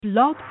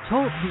Blog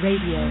Talk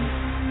Radio.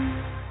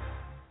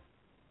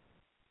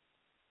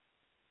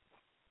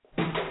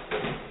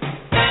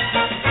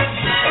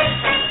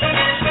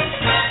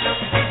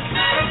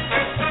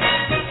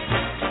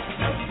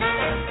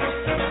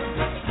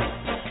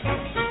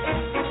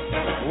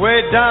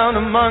 Way down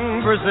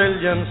among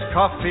Brazilians,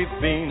 coffee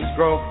beans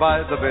grow by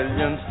the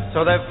billions,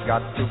 so they've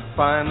got to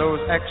find those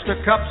extra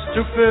cups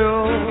to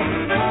fill.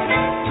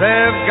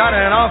 They've got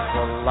an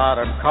awful lot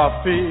of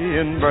coffee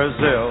in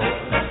Brazil.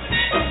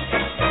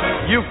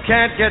 You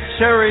can't get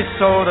cherry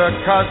soda,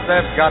 'cause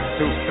they've got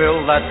to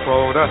fill that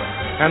quota,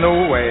 and the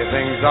way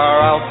things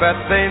are, I'll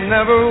bet they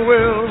never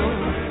will.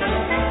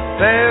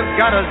 They've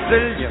got a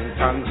zillion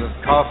tons of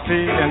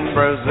coffee in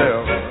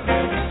Brazil.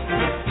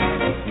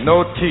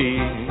 No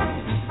tea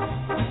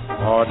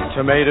or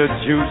tomato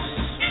juice,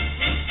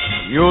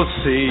 you'll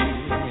see.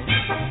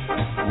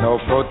 No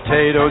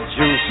potato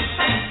juice,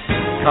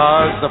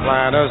 'cause the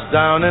planters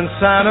down in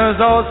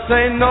Santa's all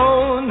say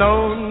no,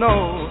 no,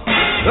 no.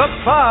 The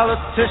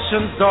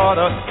politician's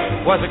daughter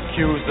was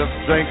accused of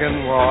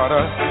drinking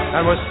water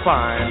and was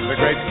fined a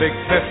great big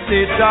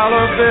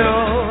 $50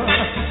 bill.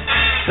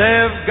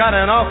 They've got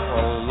an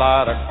awful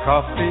lot of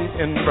coffee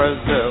in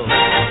Brazil.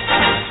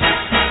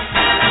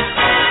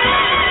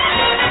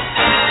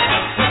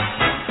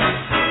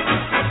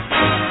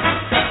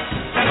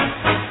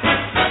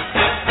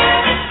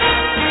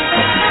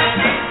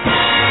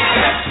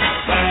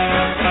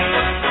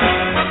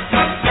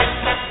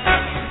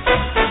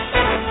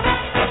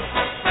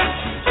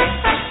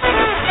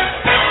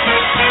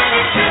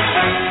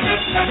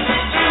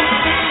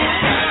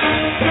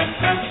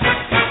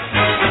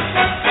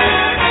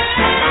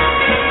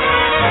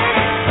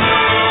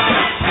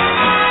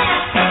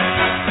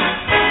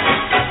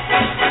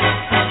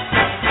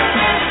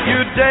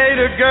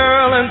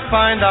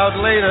 Find out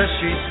later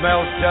she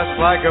smells just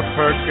like a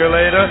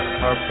percolator.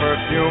 Her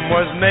perfume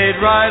was made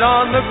right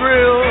on the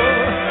grill.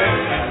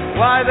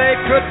 Why, they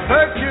could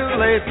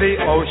percolate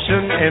the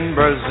ocean in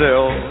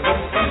Brazil.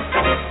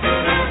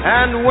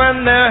 And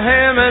when their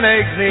ham and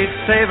eggs need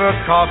savor,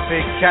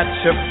 coffee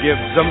ketchup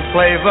gives them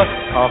flavor.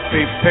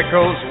 Coffee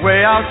pickles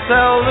way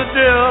outsell the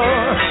dill.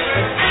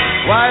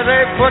 Why,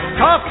 they put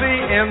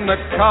coffee in the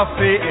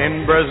coffee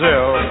in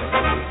Brazil.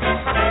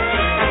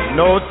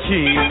 No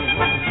tea,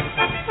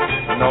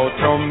 no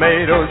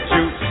tomato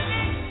juice,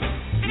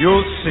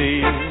 you'll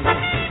see.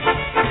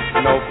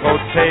 No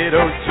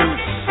potato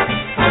juice.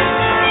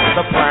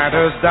 The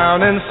planters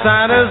down in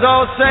Santa's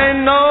all say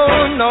no,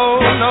 no,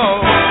 no.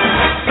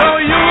 So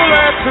you'll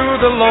add to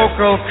the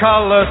local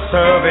color,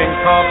 serving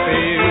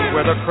coffee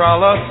with a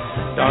crawler.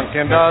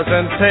 Dunkin'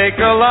 doesn't take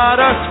a lot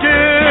of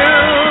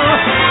skill.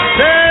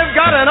 They've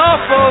got an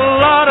awful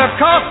lot of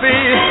coffee,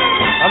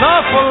 an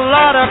awful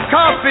lot of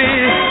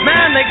coffee.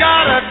 Man, they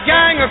got a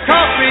gang of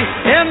coffee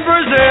in Brazil.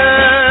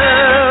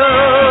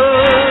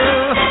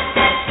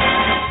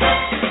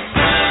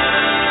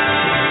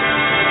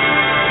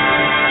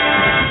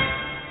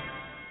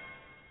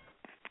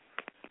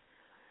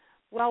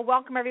 Well,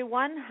 welcome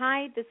everyone.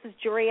 Hi, this is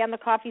Jorianne The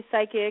Coffee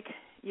Psychic,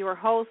 your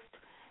host,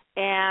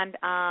 and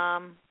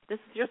this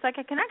is your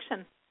Psychic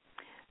Connection.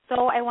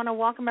 So I want to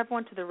welcome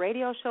everyone to the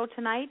radio show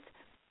tonight,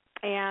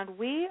 and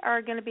we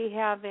are going to be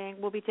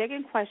we'll be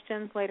taking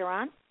questions later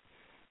on.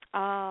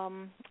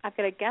 I've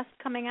got a guest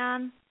coming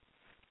on,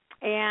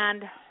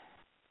 and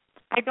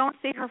I don't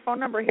see her phone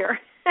number here.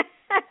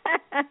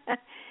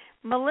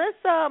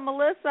 Melissa,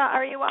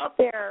 are you out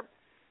there?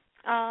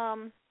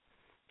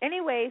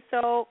 Anyway,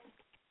 so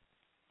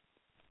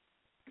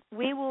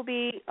we will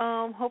be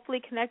hopefully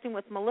connecting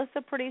with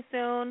Melissa pretty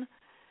soon,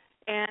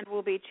 and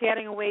we'll be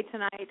chatting away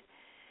tonight.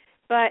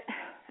 But,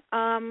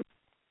 and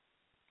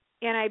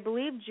I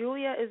believe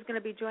Julia is going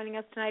to be joining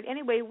us tonight.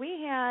 Anyway,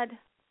 we had,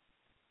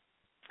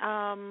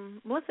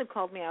 Melissa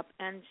called me up,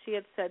 and she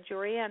had said,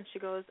 Jorianne, she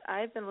goes,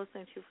 I've been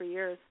listening to you for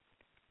years,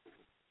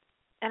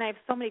 and I have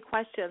so many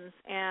questions.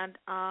 And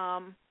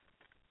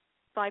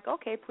like,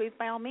 okay, please,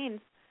 by all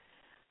means.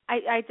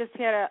 I just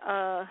had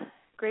a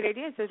great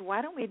idea. I said,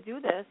 why don't we do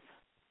this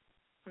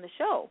on the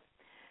show?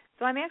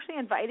 So I'm actually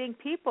inviting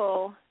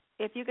people.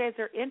 If you guys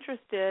are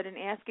interested in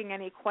asking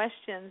any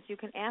questions, you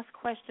can ask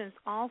questions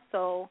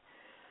also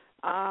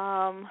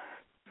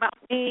about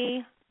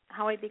me,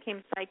 how I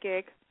became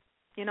psychic,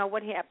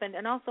 what happened,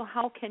 and also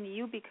how can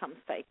you become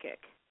psychic.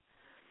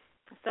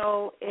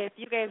 So if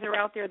you guys are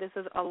out there, this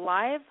is a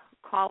live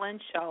call-in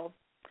show.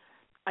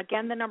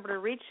 Again, the number to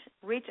reach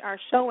our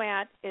show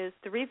at is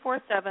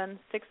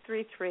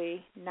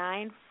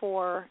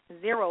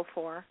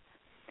 347-633-9404.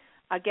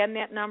 Again,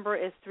 that number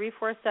is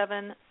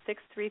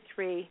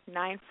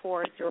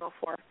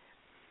 347-633-9404.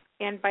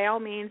 And by all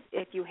means,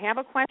 if you have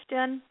a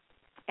question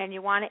and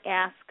you want to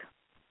ask,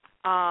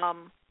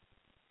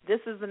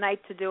 this is the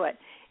night to do it.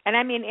 And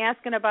I mean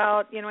asking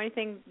about,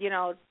 anything,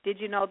 did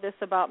you know this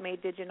about me?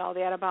 Did you know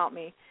that about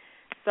me?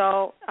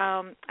 So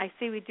I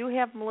see we do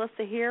have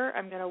Melissa here.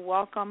 I'm going to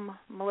welcome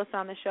Melissa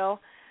on the show.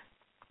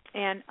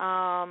 And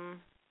I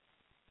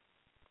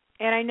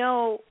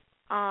know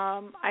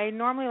I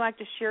normally like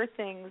to share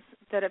things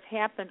that have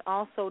happened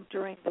also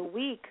during the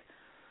week.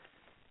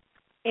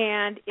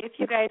 And if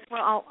you guys,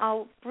 well,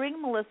 I'll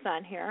bring Melissa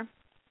on here.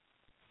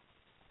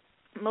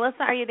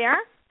 Melissa, are you there?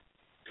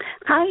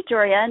 Hi,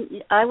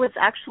 Jorianne. I was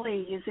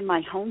actually using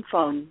my home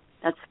phone.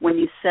 That's when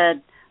you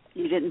said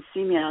you didn't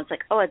see me, and I was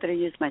like, oh, I better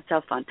use my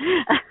cell phone.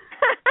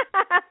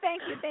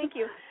 Thank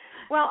you.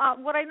 Well,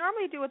 what I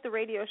normally do with the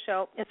radio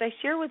show is I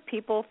share with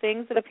people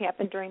things that have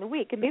happened during the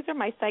week, and these are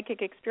my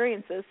psychic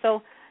experiences.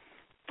 So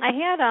I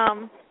had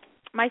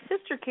my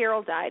sister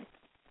Carol died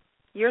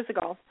years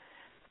ago,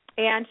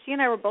 and she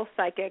and I were both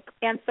psychic,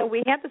 and so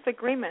we had this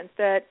agreement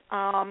that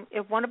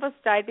if one of us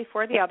died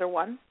before the other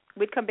one,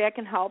 we'd come back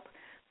and help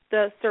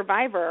the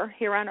survivor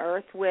here on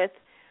Earth with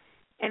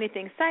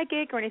anything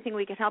psychic or anything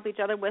we could help each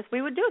other with.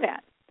 We would do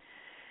that.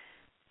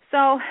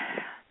 So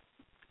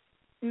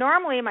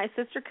normally my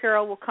sister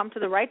Carol will come to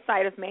the right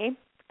side of me,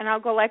 and I'll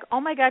go like, oh,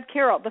 my God,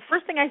 Carol. The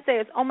first thing I say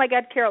is, oh, my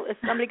God, Carol, is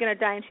somebody going to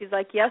die? And she's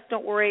like, yes,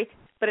 don't worry,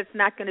 but it's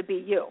not going to be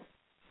you.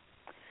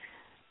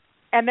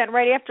 And then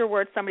right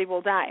afterwards, somebody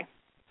will die.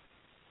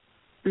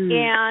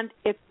 And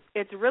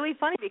it's really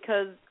funny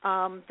because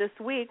this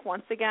week,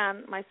 once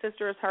again, my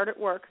sister is hard at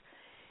work,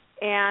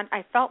 and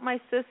I felt my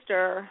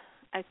sister,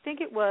 I think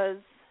it was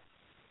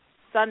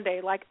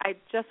Sunday, like I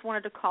just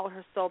wanted to call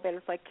her so bad.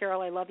 It's like,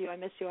 Carol, I love you, I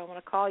miss you, I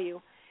want to call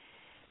you.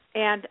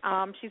 And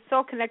she's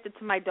so connected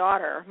to my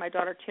daughter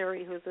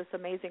Terry, who's this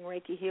amazing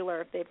Reiki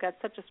healer. They've got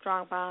such a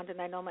strong bond, and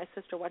I know my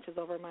sister watches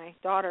over my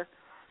daughter.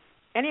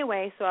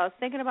 Anyway, so I was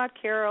thinking about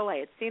Carol. I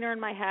had seen her in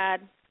my head.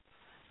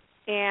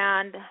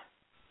 And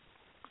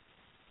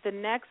the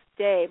next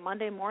day,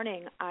 Monday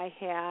morning, I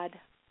had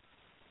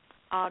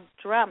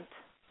dreamt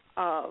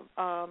of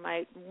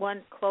my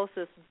one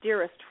closest,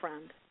 dearest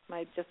friend,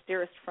 my just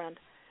dearest friend.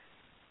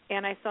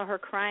 And I saw her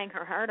crying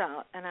her heart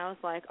out, and I was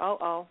like,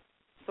 oh.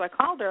 So I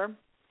called her.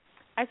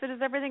 I said,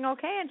 is everything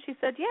okay? And she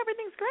said, yeah,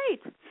 everything's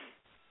great.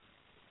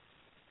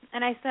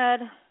 And I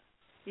said,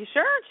 you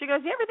sure? She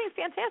goes, yeah, everything's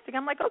fantastic.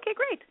 I'm like, okay,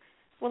 great.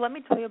 Well, let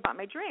me tell you about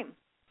my dream.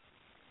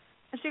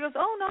 And she goes,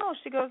 oh, no.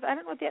 She goes, I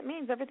don't know what that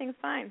means. Everything's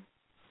fine.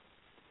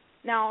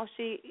 Now,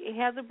 she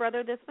has a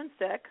brother that's been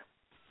sick,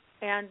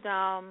 and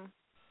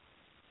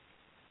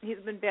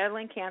he's been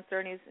battling cancer,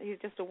 and he's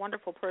just a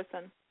wonderful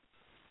person.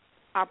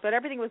 But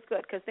everything was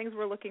good because things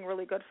were looking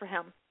really good for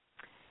him.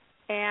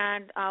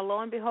 And lo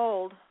and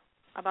behold,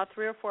 about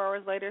 3 or 4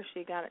 hours later,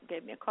 she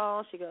gave me a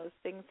call. She goes,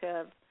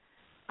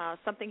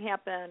 something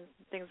happened.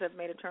 Things have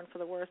made a turn for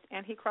the worse,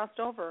 and he crossed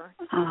over.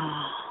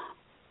 Oh.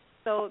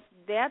 So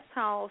that's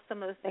how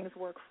some of the things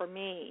work for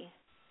me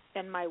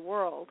in my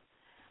world.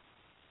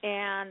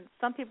 And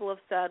some people have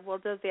said, well,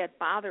 does that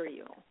bother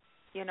you?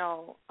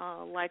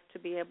 Like to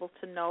be able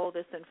to know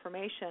this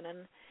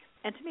information.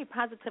 And to me,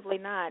 positively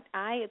not.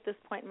 I, at this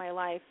point in my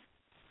life,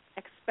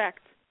 expect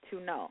to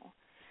know.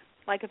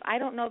 Like if I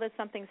don't know that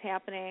something's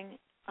happening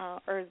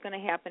or is going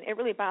to happen, it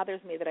really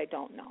bothers me that I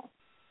don't know.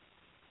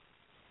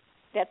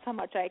 That's how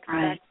much I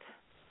expect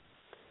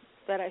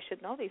that I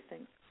should know these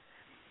things.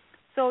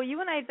 So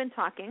you and I had been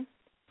talking.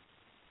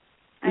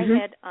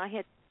 Mm-hmm. I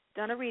had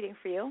done a reading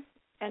for you,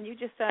 and you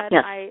just said,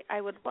 yes.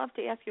 I would love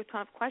to ask you a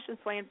ton of questions,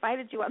 so I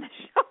invited you on the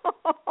show.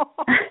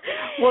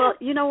 Well,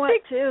 you know what,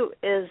 too,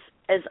 is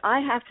I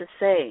have to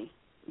say,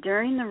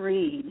 during the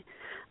read,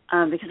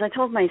 because I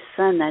told my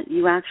son that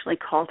you actually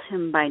called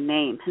him by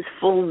name, his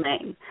full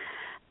name.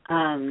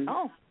 And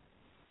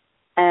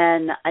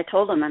I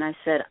told him, and I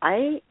said,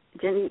 I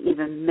didn't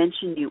even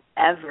mention you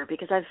ever,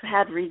 because I've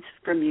had reads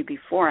from you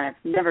before, and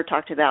I've never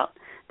talked about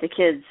the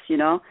kids,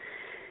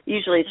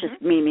 Usually it's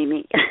just me.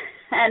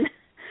 And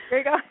there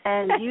you go.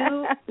 And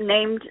you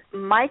named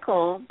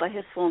Michael by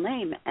his full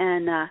name,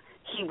 and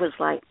he was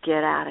like,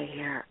 get out of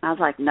here. I was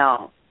like,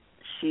 no,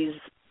 she's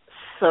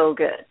so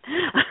good.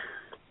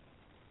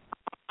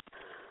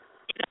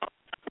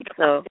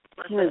 So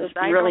he was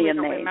really amazed.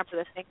 I don't remember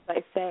the things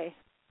I say.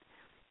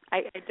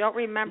 I don't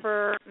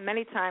remember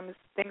many times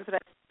things that I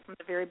said from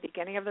the very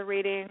beginning of the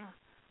reading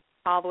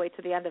all the way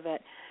to the end of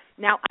it.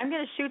 Now, I'm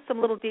going to shoot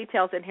some little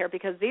details in here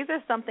because these are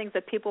some things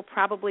that people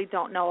probably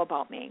don't know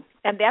about me.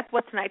 And that's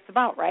what tonight's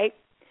about, right?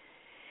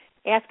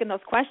 Asking those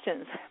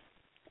questions.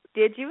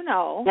 Did you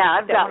know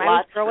that when I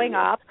was growing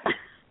up...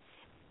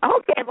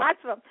 Okay, lots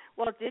of them.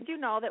 Well, did you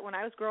know that when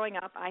I was growing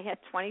up, I had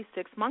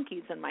 26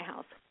 monkeys in my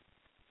house?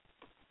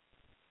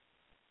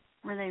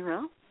 Were they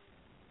real?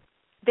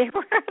 They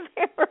were.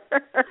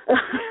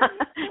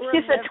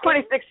 You said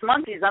 26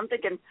 monkeys. I'm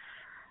thinking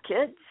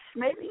kids,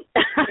 maybe.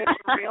 They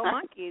were real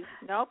monkeys.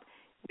 Nope.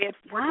 We had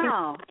 14,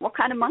 wow. What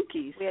kind of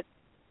monkeys? We had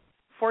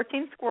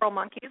 14 squirrel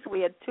monkeys.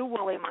 We had 2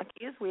 woolly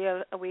monkeys. We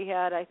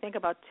had I think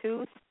about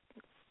 2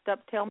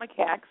 stub-tail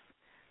macaques.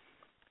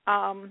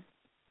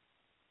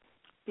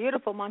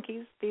 Beautiful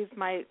monkeys.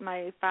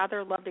 My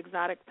father loved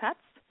exotic pets,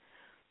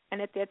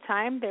 and at that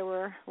time they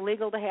were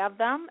legal to have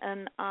them.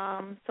 And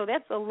so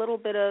that's a little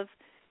bit of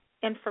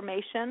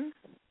information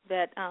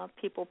that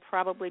people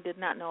probably did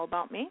not know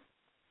about me.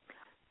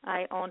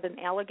 I owned an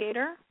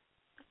alligator.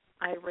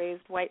 I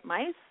raised white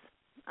mice.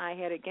 I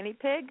had a guinea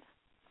pig.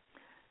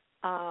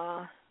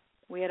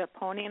 we had a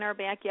pony in our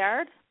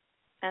backyard.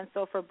 And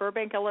so for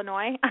Burbank,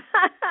 Illinois,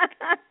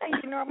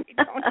 you normally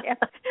don't have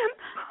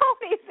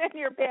ponies in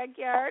your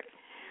backyard.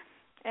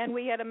 And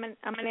we had a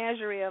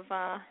menagerie of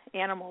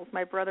animals.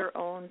 My brother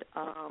owned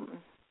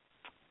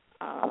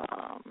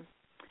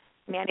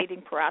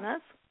man-eating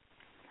piranhas.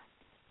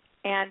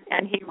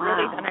 And he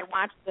really, when I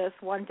watched this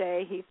one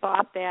day, he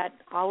thought that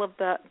all of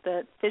the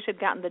fish had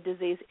gotten the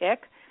disease ick.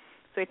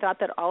 So he thought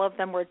that all of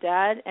them were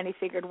dead. And he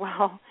figured,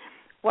 well,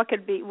 what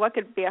could be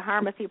a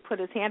harm if he put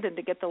his hand in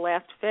to get the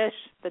last fish,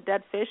 the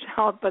dead fish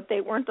out, but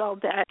they weren't all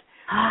dead.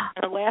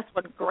 And the last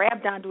one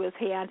grabbed onto his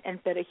hand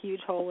and bit a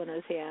huge hole in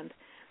his hand.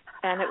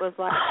 And it was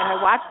like, and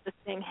I watched this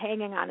thing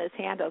hanging on his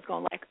hand. I was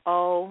going like,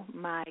 oh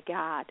my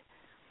God.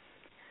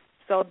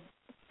 So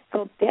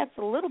that's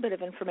a little bit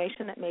of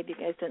information that maybe you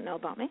guys didn't know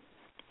about me.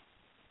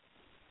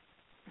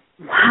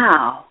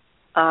 Wow.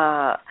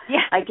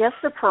 Yeah. I guess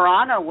the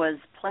piranha was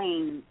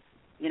playing,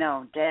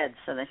 dead,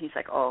 so that he's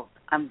like, oh,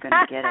 I'm going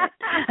to get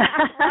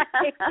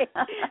it.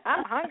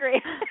 I'm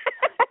hungry.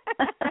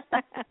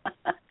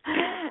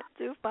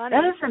 Too funny.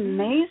 That is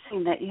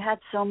amazing that you had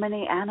so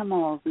many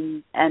animals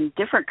and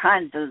different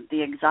kinds of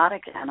the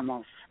exotic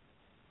animals.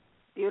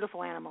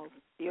 Beautiful animals.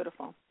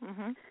 Beautiful.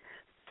 Mm-hmm.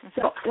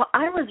 So, well,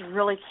 I was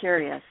really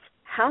curious.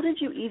 How did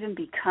you even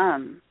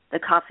become the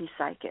coffee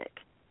psychic?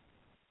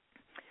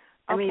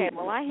 What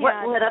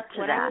led up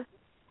to that?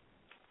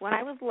 When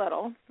I was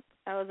little,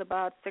 I was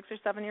about 6 or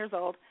 7 years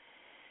old,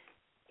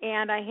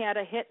 and I had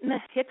a hit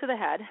to the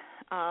head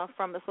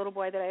from this little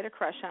boy that I had a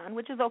crush on,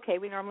 which is okay.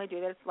 We normally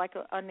do that. It's like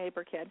a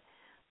neighbor kid.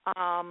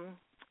 And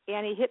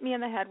he hit me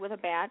in the head with a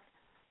bat.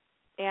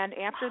 And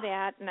after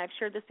that, and I've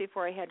shared this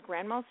before, I had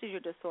grand mal seizure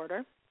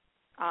disorder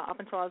up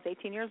until I was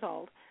 18 years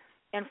old.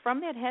 And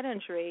from that head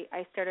injury,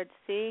 I started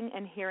seeing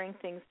and hearing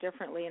things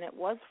differently. And it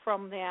was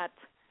from the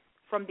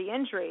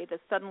injury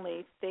that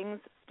suddenly things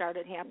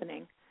started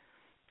happening.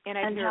 And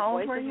I'd hear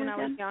voices when I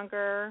was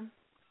younger.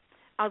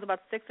 I was about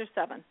 6 or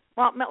 7.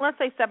 Well, let's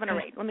say 7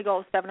 or 8. Let me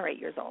go 7 or 8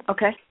 years old.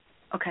 Okay.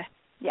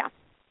 Yeah.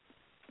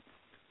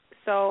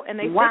 So, and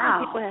they say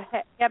when people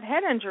have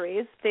head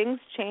injuries, things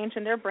change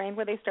in their brain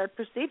where they start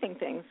perceiving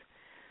things.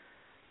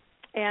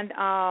 And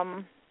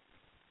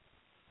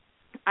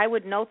I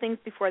would know things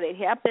before they'd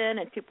happen,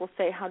 and people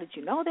say, how did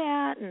you know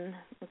that? And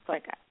it's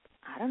like,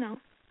 I don't know.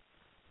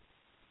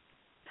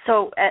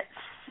 So at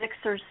 6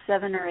 or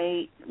 7 or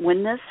 8,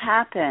 when this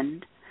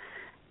happened,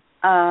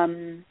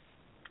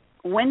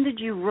 when did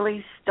you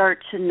really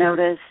start to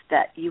notice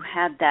that you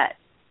had that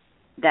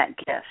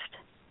gift?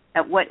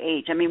 At what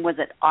age? I mean, was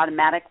it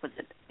automatic? Was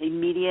it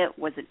immediate?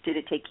 Did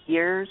it take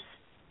years?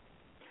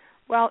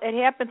 Well, it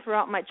happened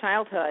throughout my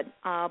childhood.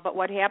 But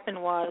what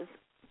happened was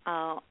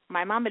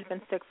my mom had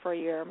been sick for a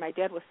year. My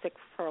dad was sick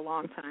for a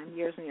long time,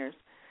 years and years.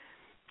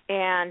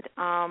 And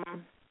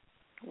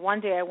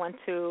one day I went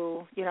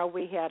to,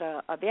 we had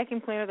a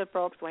vacuum cleaner that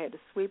broke, so I had to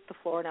sweep the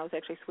floor, and I was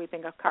actually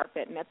sweeping a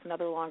carpet, and that's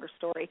another longer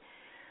story.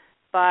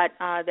 But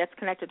that's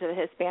connected to the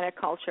Hispanic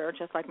culture,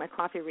 just like my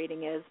coffee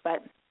reading is.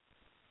 But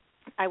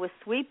I was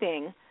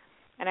sweeping,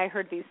 and I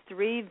heard these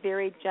 3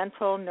 very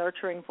gentle,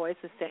 nurturing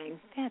voices saying,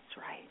 that's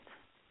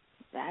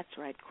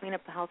right, clean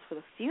up the house for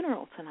the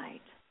funeral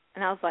tonight.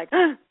 And I was like,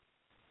 oh,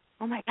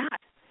 my God,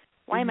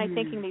 why am I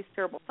thinking these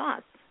terrible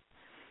thoughts?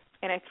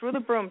 And I threw the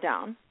broom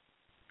down,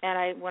 and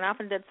I went off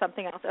and did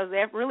something else. I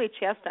was really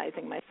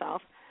chastising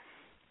myself.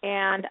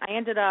 And I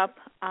ended up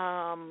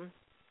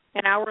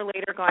an hour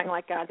later going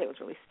like, God, that was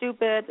really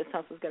stupid. This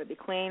house was going to be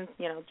clean.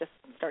 Just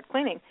start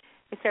cleaning.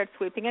 I started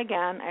sweeping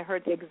again. I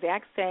heard the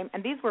exact same.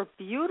 And these were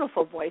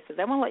beautiful voices.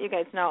 I want to let you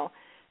guys know,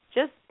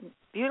 just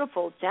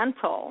beautiful,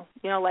 gentle,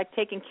 like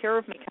taking care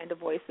of me kind of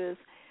voices.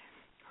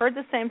 Heard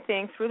the same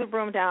thing, threw the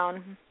broom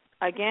down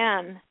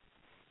again.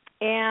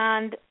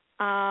 And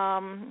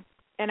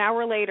an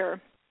hour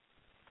later,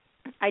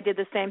 I did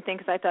the same thing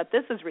because I thought,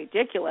 this is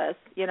ridiculous.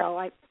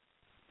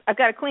 I've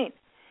got to clean.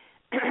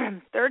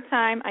 Third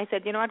time, I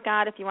said, you know what,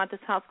 God, if you want this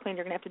house clean,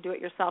 you're going to have to do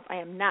it yourself. I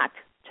am not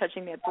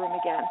touching that broom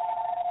again.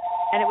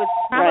 And it was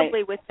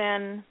probably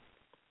within,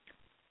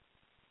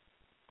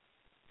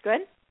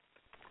 good?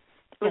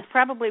 It was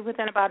probably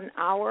within about an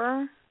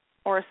hour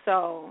or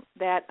so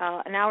that,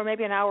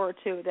 maybe an hour or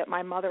two, that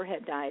my mother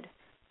had died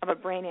of a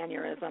brain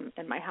aneurysm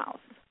in my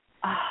house.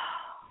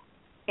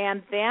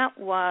 And that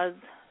was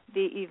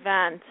the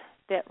event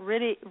that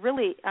really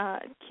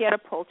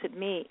catapulted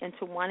me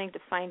into wanting to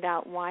find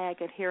out why I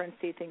could hear and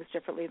see things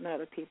differently than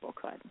other people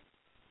could.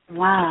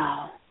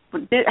 Wow.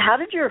 How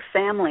did your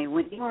family,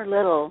 when you were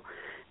little,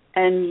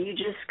 and you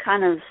just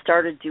kind of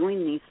started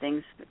doing these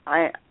things,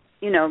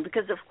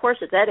 because of course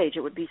at that age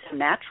it would be so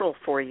natural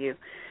for you.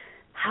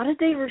 How did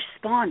they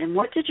respond, and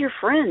what did your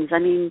friends? I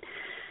mean,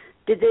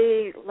 did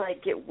they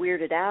get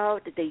weirded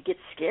out? Did they get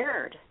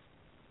scared?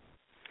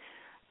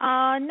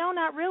 No,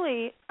 not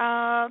really.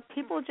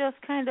 People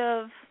just kind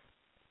of,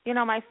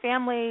 my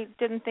family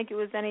didn't think it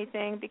was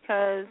anything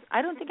because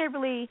I don't think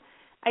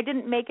I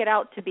didn't make it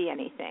out to be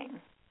anything.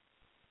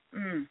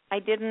 I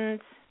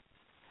didn't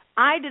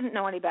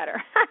know any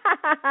better.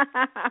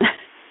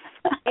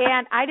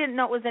 And I didn't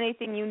know it was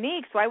anything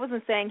unique, so I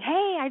wasn't saying,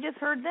 hey, I just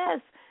heard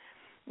this.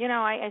 You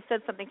know, I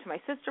said something to my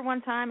sister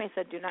one time. I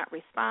said, do not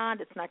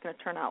respond. It's not going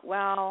to turn out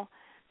well.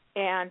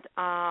 And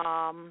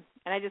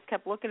I just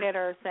kept looking at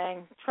her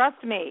saying,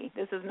 trust me,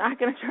 this is not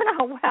going to turn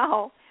out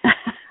well.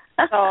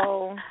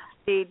 So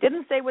she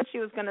didn't say what she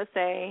was going to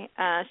say.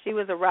 She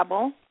was a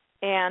rebel.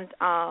 And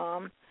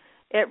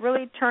it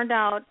really turned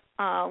out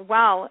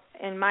well,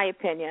 in my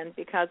opinion,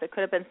 because it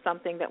could have been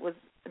something that would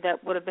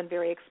have been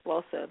very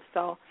explosive.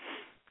 So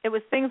it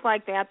was things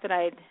like that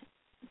I'd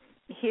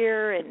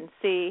hear and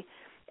see.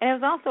 And I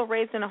was also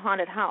raised in a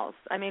haunted house.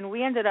 I mean,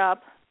 we ended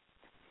up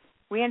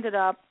living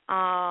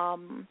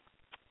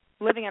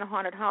in a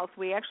haunted house.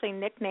 We actually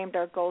nicknamed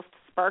our ghost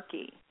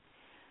Sparky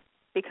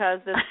because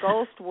this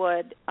ghost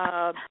would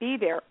be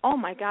there. Oh,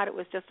 my God, it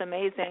was just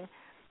amazing.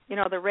 You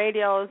know, the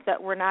radios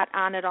that were not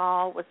on at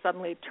all would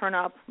suddenly turn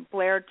up,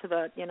 blared to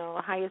the,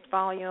 highest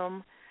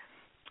volume.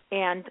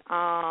 And,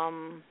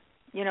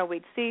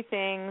 we'd see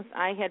things.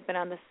 I had been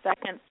on the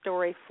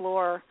second-story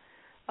floor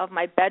of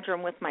my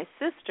bedroom with my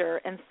sister,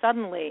 and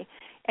suddenly,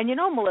 and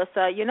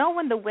Melissa,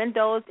 when the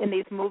windows in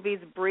these movies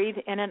breathe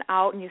in and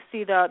out and you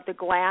see the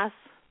glass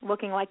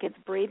looking like it's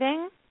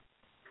breathing?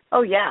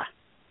 Oh, yeah.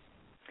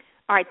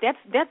 All right,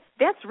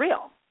 that's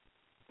real.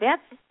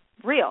 That's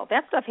real.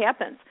 That stuff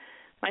happens.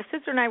 My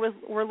sister and I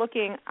were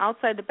looking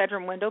outside the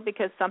bedroom window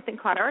because something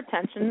caught our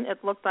attention.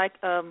 It looked like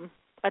a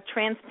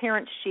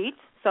transparent sheet,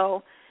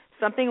 so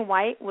something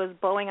white was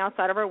blowing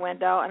outside of our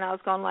window, and I was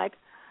going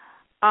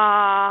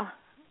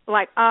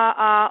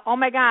oh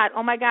my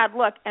God,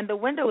 look. And the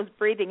window was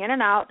breathing in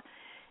and out,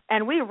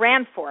 and we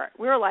ran for it.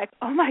 We were like,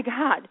 oh my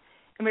God.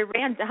 And we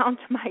ran down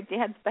to my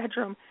dad's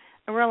bedroom,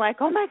 and we were like,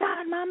 oh my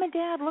God, Mom and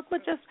Dad, look.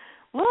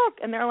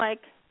 And they're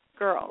like,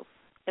 girls,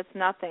 it's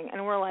nothing.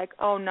 And we're like,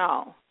 oh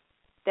no,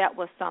 that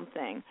was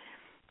something.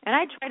 And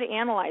I tried to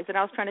analyze it.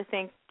 I was trying to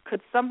think,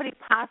 could somebody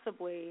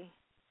possibly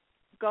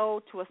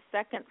go to a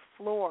second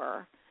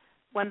floor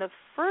when the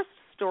first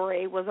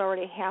story was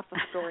already half a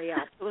story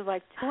up? It was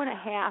like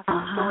 2.5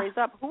 stories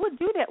up. Who would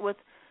do that with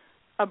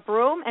a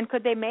broom? And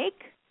could they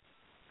make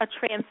a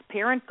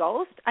transparent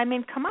ghost? I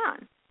mean, come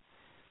on.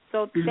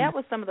 So that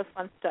was some of the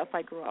fun stuff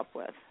I grew up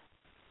with.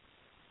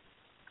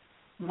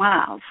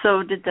 Wow.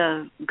 So did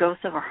the ghost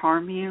ever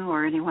harm you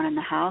or anyone in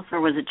the house,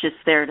 or was it just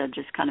there to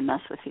just kind of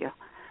mess with you?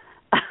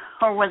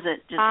 Or was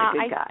it just a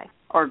good guy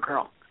or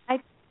girl?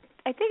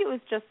 I think it was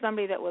just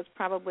somebody that was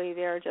probably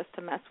there just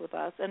to mess with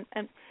us. And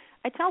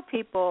I tell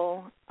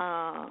people,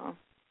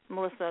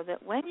 Melissa,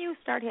 that when you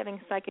start having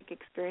psychic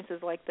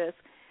experiences like this,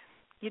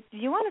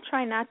 you want to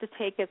try not to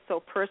take it so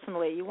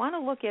personally. You want to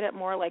look at it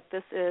more like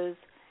this is,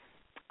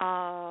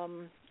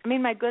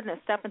 my goodness,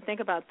 stop and think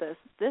about this.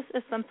 This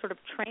is some sort of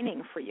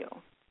training for you.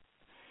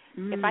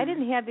 If I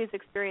didn't have these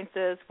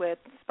experiences with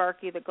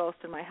Sparky, the ghost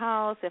in my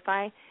house, if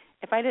I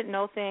didn't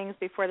know things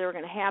before they were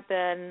going to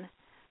happen,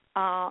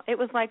 it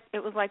was like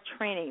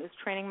training. It was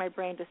training my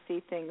brain to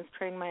see things,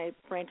 training my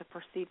brain to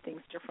perceive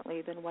things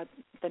differently than what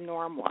the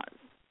norm was.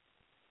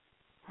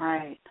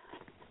 Right.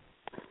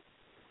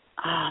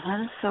 Oh,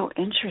 that is so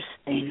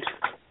interesting.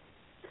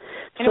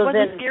 And it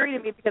wasn't scary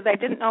to me because I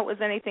didn't know it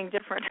was anything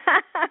different.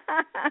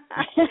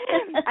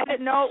 I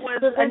didn't know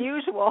it was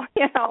unusual,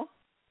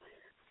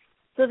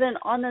 So then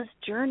on this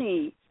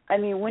journey,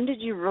 when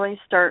did you really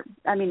start,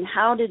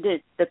 how did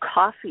the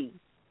coffee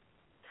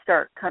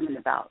start coming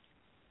about?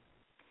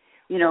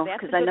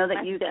 Because I know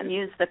that you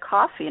use the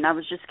coffee, and I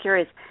was just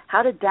curious,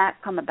 how did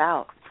that come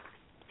about?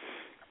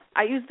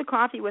 I use the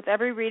coffee with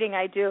every reading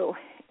I do,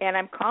 and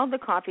I'm called the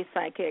Coffee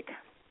Psychic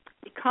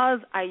because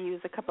I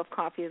use a cup of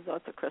coffee as though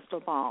it's a crystal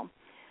ball.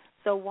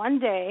 So one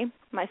day,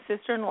 my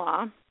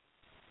sister-in-law's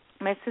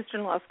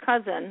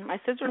cousin, my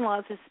sister-in-law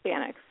is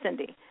Hispanic,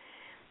 Cindy,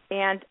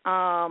 and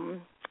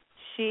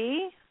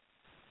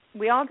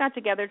we all got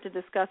together to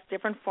discuss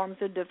different forms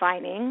of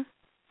divining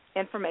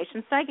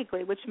information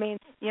psychically, which means,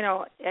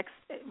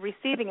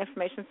 receiving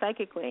information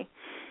psychically.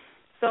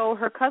 So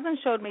her cousin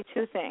showed me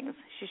two things.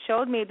 She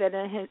showed me that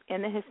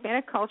in the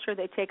Hispanic culture,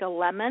 they take a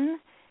lemon,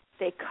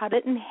 they cut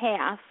it in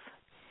half,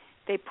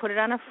 they put it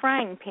on a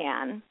frying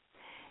pan,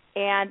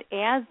 and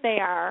as they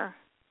are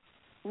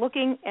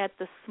looking at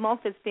the smoke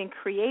that's being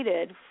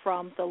created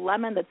from the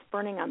lemon that's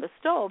burning on the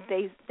stove,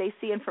 they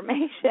see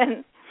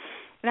information.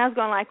 And I was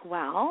going like,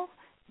 well,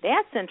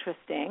 that's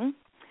interesting.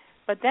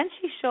 But then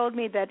she showed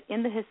me that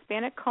in the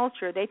Hispanic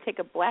culture, they take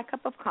a black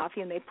cup of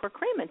coffee and they pour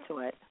cream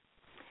into it.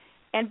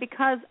 And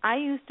because I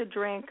used to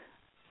drink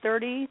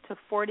 30 to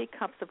 40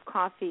 cups of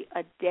coffee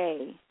a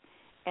day,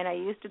 and I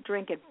used to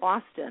drink at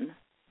Boston,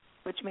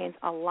 which means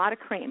a lot of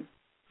cream,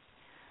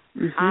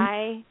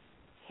 I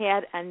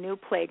had a new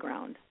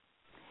playground.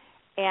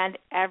 And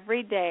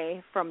every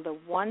day from the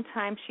one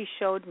time she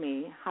showed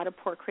me how to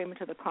pour cream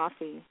into the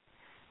coffee,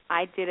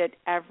 I did it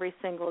every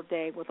single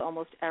day with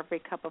almost every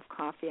cup of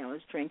coffee I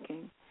was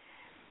drinking.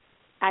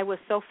 I was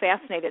so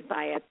fascinated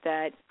by it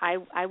that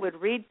I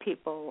would read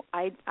people.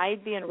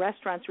 I'd be in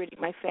restaurants reading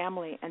my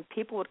family, and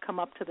people would come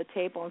up to the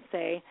table and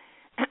say,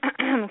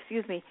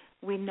 excuse me,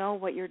 we know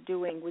what you're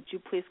doing. Would you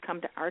please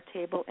come to our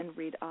table and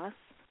read us?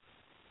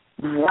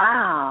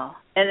 Wow.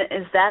 And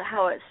is that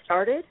how it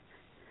started?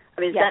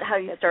 I mean, is that how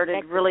you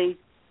started really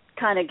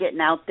kind of getting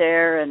out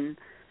there and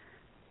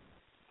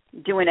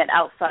doing it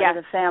outside of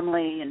the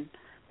family? And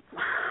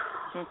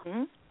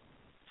Mm-hmm.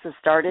 So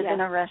started in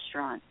a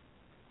restaurant.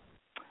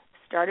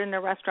 Started in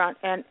a restaurant,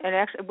 and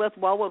actually with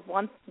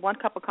one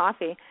cup of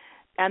coffee.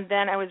 And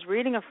then I was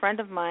reading a friend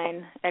of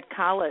mine at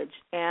college,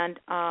 and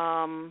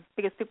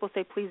because people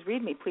say, please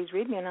read me,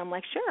 and I'm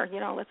like, sure,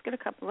 let's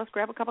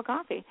grab a cup of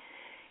coffee.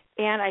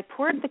 And I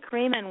poured the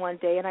cream in one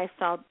day, and I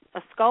saw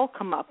a skull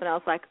come up, and I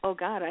was like, oh,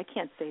 God, I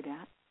can't say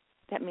that.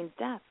 That means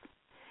death.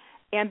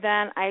 And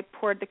then I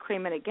poured the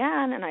cream in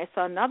again, and I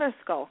saw another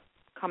skull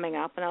coming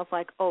up, and I was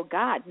like, oh,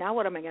 God, now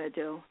what am I going to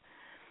do?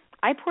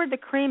 I poured the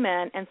cream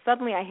in, and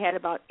suddenly I had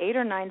about 8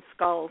 or 9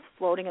 skulls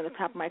floating on the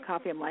top of my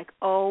coffee. I'm like,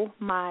 oh,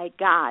 my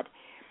God.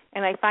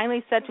 And I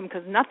finally said to him,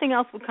 because nothing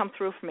else would come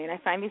through for me, and I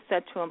finally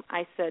said to him,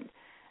 I said,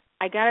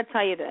 I got to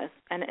tell you this,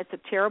 and it's a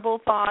terrible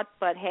thought,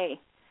 but, hey,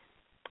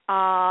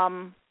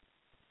 I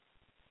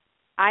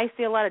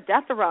see a lot of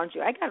death around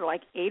you. I got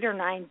like 8 or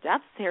 9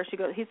 deaths here.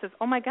 He says,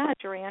 oh, my God,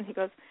 Jorianne. He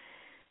goes,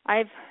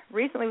 I've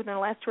recently, within the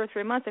last 2 or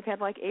 3 months, I've had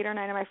like 8 or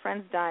 9 of my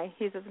friends die.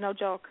 He says, no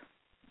joke.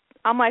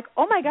 I'm like,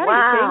 oh, my God,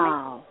 are you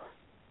kidding me?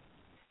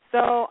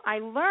 So I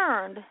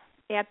learned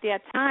at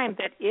that time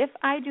that if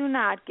I do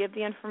not give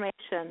the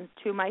information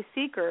to my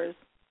seekers,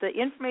 the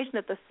information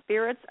that the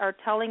spirits are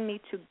telling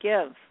me to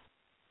give,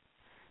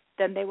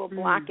 then they will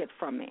block it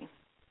from me.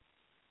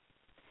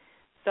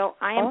 So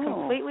I am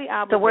completely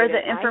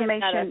obligated.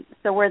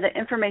 So where the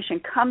information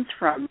comes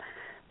from,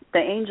 the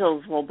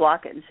angels will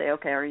block it and say,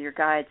 okay, or your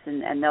guides,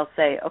 and they'll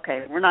say,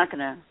 okay, we're not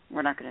gonna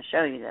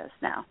show you this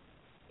now.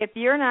 If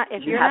you're not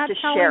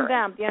telling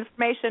them the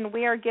information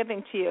we are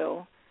giving to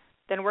you,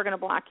 then we're going to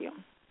block you.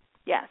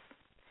 Yes.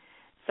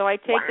 So I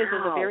take this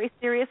as a very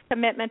serious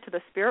commitment to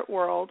the spirit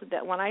world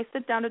that when I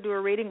sit down to do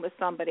a reading with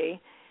somebody,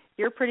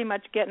 you're pretty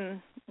much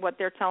getting what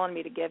they're telling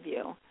me to give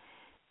you.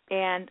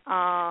 And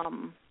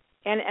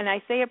I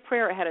say a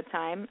prayer ahead of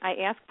time. I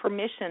ask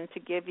permission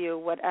to give you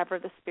whatever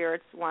the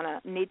spirits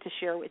need to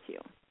share with you.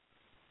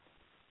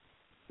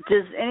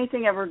 Does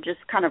anything ever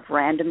just kind of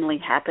randomly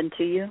happen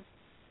to you?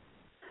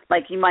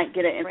 Like you might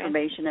get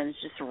information and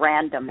it's just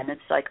random, and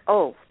it's like,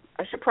 oh,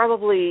 I should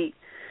probably,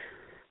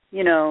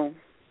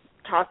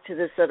 talk to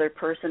this other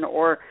person,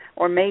 or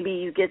maybe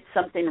you get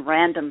something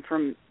random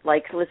from,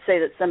 like, let's say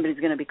that somebody's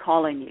going to be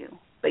calling you,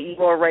 but you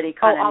already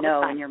kind of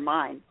know in your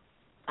mind.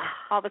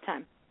 All the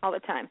time.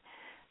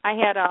 I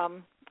had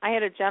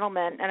a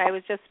gentleman, and I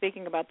was just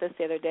speaking about this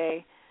the other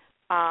day.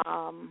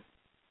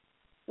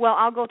 Well,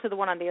 I'll go to the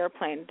one on the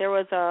airplane. There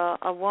was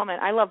a woman.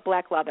 I love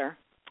black leather.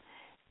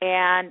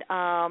 And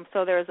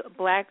so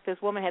this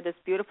woman had this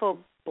beautiful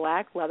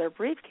black leather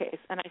briefcase.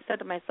 And I said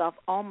to myself,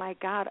 oh, my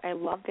God, I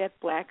love that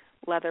black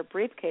leather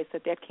briefcase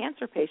that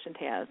cancer patient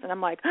has. And I'm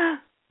like,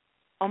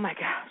 oh, my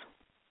God.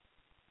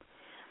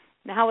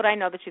 Now, how would I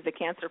know that she's a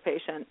cancer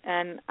patient?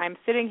 And I'm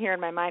sitting here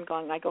in my mind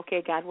going like,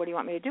 okay, God, what do you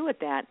want me to do with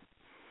that?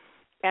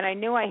 And I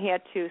knew I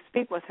had to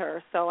speak with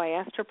her, so I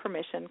asked her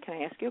permission. Can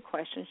I ask you a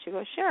question? She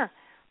goes, sure.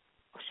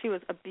 She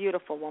was a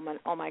beautiful woman,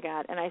 oh, my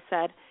God. And I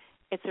said,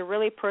 it's a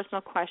really personal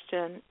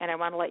question, and I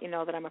want to let you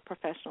know that I'm a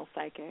professional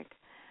psychic.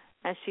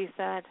 And she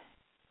said,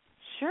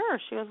 sure.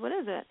 She goes, what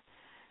is it?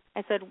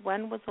 I said,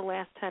 when was the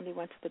last time you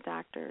went to the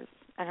doctors?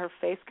 And her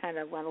face kind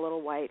of went a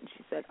little white, and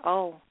she said,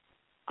 I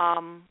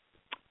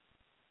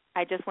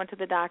just went to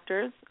the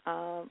doctors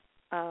a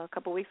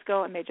couple weeks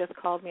ago, and they just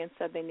called me and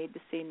said they need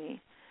to see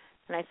me.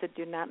 And I said,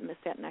 do not miss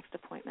that next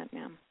appointment,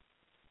 ma'am.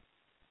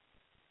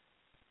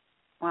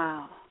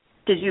 Wow.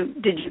 Did you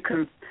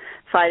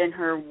confide in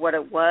her what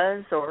it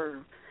was,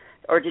 or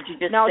did you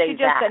just say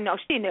that? Said no.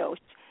 She knew.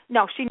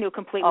 No, she knew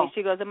completely. Oh.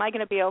 She goes, am I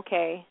going to be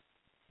okay?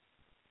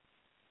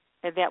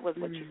 And that was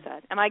what she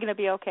said. Am I going to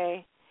be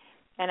okay?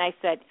 And I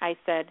said,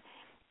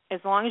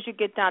 as long as you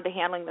get down to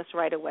handling this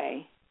right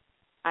away,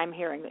 I'm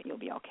hearing that you'll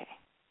be okay.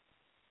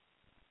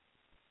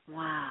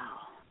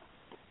 Wow.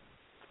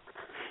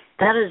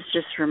 That is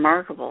just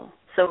remarkable.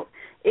 So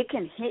it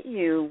can hit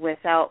you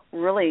without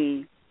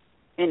really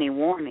any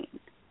warning.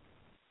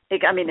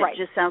 It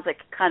just sounds like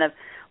kind of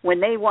when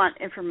they want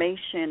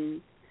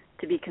information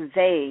to be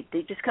conveyed,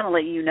 they just kind of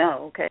let you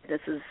know, okay, this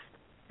is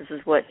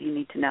what you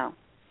need to know.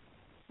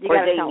 You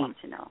got to tell them.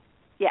 To know.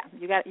 Yeah,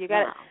 you got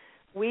wow. it.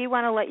 We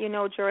want to let you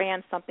know,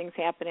 Jorianne, something's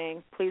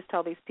happening. Please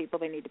tell these people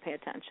they need to pay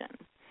attention.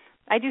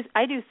 I do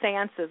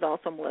seances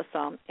also,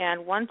 Melissa,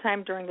 and one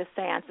time during the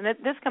seance, and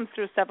this comes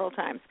through several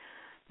times,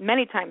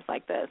 many times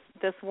like this.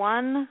 This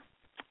one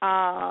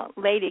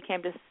lady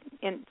came to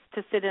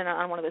sit in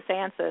on one of the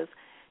seances,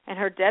 and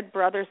her dead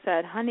brother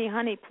said,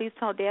 honey, please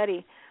tell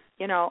Daddy,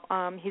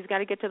 he's got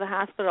to get to the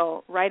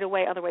hospital right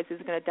away, otherwise he's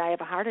going to die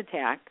of a heart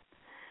attack.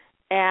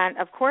 And,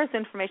 of course,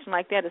 information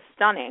like that is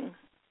stunning.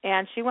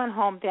 And she went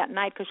home that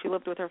night because she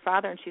lived with her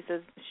father, and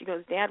she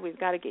goes, Dad, we've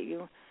got to get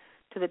you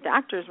to the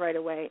doctors right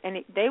away.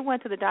 And they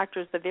went to the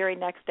doctors the very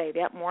next day,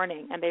 that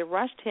morning, and they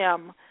rushed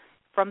him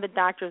from the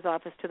doctor's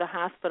office to the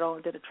hospital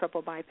and did a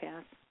triple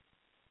bypass.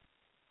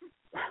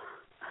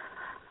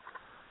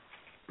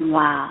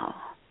 Wow.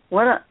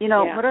 What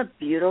a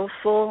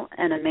beautiful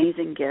and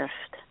amazing gift.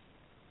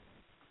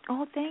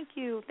 Oh, thank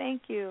you.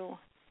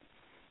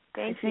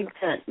 I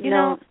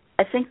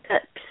think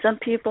that some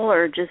people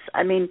are just,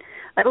 I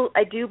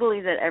do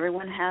believe that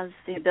everyone has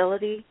the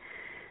ability.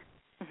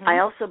 Mm-hmm. I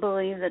also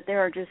believe that there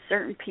are just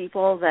certain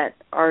people that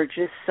are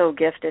just so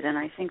gifted, and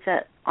I think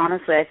that,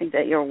 honestly,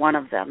 you're one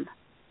of them.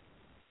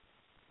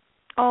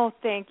 Oh,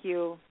 thank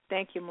you.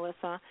 Thank you,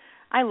 Melissa.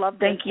 I love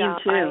this. Thank you,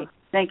 too.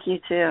 Thank you,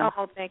 too.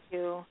 Oh, thank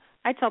you.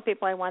 I tell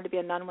people I wanted to be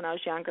a nun when I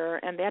was younger,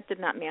 and that did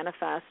not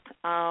manifest.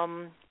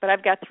 But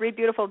I've got 3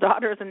 beautiful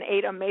daughters and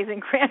 8 amazing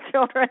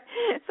grandchildren,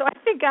 so I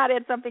think God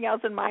had something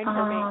else in mind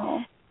for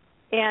me.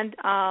 And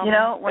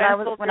when I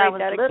was little,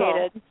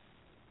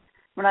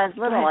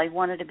 I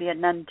wanted to be a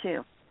nun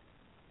too.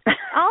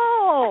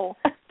 Oh,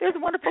 there's a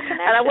wonderful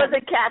connection. And I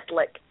wasn't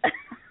Catholic.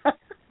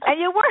 And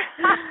you were?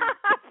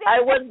 I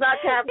was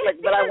not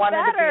Catholic, but I wanted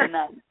to be a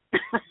nun.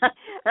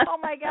 Oh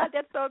my God,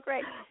 that's so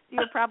great. You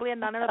were probably a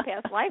nun in a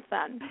past life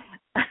then.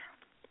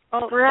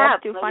 Oh,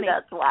 perhaps. That's too funny.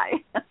 That's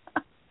why.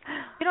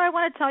 I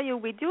want to tell you,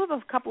 we do have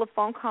a couple of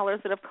phone callers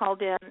that have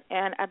called in,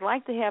 and I'd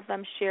like to have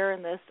them share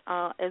in this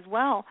as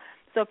well.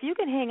 So if you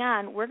can hang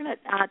on, we're going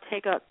to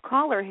take a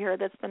caller here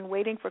that's been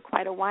waiting for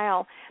quite a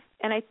while.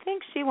 And I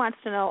think she wants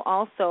to know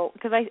also,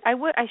 because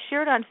I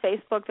shared on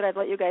Facebook that I'd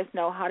let you guys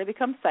know how to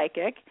become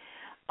psychic.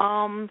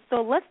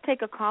 So let's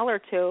take a call or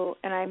two,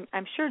 and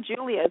I'm sure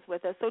Julia is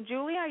with us. So,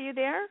 Julia, are you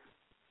there?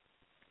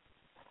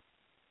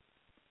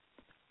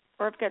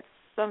 Or I've got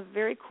some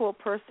very cool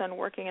person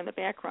working in the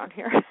background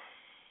here.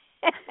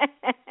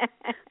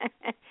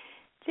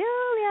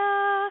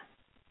 Julia.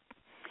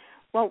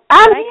 Well,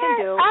 I'm what here. I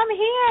can do. I'm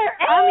here.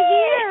 Hey, I'm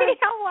here.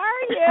 How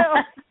are you?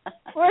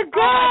 We're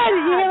good.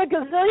 You have a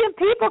gazillion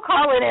people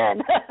calling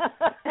in.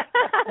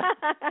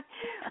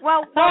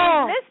 Well,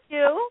 we missed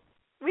you.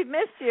 We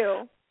missed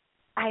you.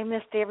 I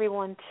missed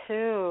everyone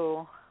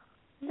too.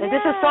 Yeah. And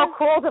this is so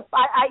cool.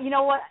 You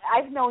know what?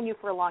 I've known you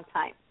for a long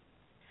time,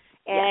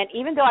 and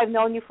even though I've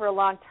known you for a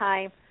long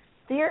time,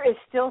 there is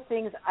still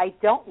things I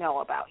don't know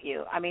about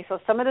you. So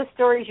some of the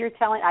stories you're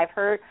telling I've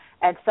heard,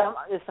 and some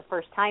is the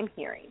first time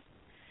hearing.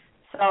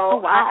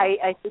 So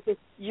I think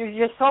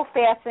you're so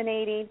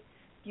fascinating.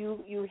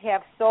 You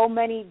have so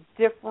many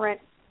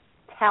different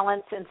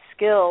talents and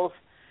skills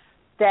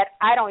that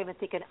I don't even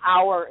think an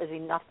hour is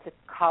enough to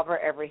cover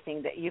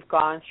everything that you've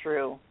gone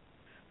through,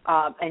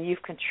 and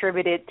you've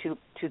contributed to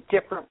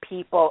different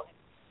people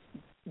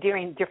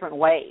during different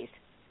ways.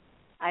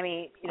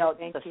 The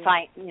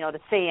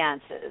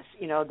seances,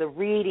 the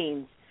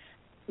readings,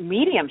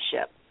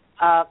 mediumship,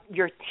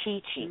 your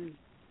teaching.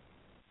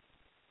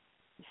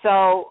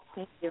 So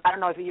I don't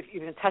know if you've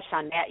even touched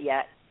on that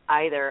yet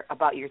either,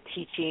 about your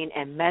teaching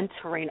and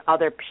mentoring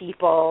other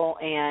people,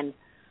 and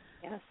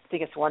I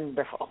think it's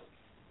wonderful.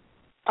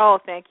 Oh,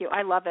 thank you.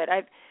 I love it.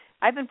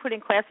 I've been putting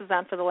classes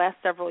on for the last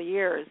several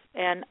years,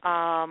 and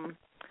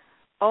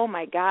oh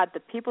my God, the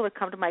people that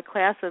come to my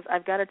classes,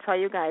 I've got to tell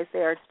you guys,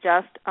 they're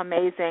just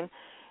amazing.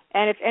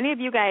 And if any of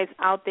you guys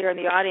out there in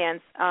the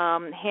audience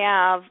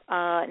have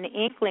an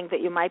inkling that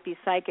you might be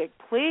psychic,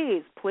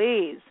 please,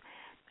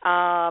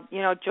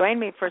 join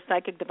me for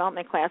psychic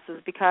development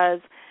classes, because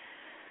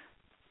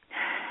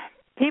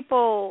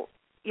people,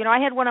 I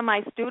had one of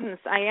my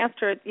students, I asked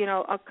her,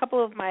 a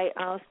couple of my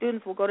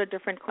students will go to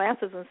different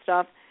classes and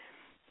stuff,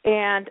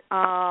 and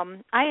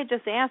I had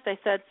just asked, I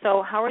said,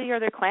 so how are your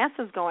other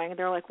classes going? And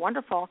they're like,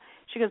 wonderful.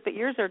 She goes, but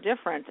yours are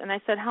different. And I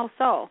said, how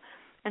so?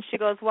 And she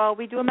goes, well,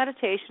 we do a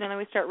meditation, and then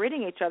we start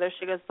reading each other.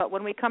 She goes, but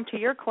when we come to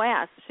your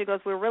class, she goes,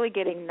 we're really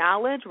getting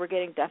knowledge, we're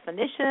getting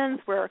definitions,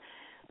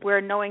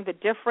 we're knowing the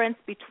difference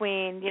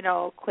between,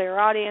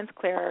 clairaudience,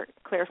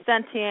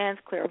 clairsentience,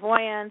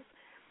 clairvoyance,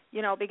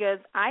 because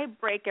I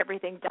break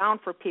everything down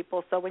for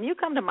people. So when you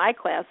come to my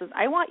classes,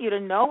 I want you to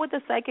know what the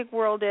psychic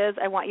world is.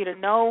 I want you to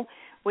know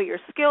what your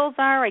skills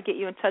are. I get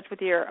you in touch with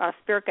your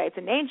spirit guides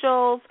and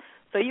angels.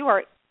 So you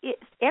are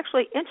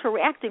actually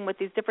interacting with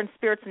these different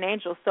spirits and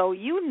angels, so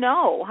you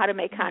know how to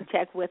make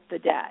contact with the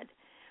dead.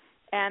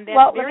 And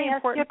that's very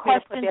important to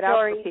put that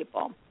out for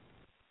people.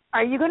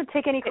 Are you going to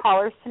take any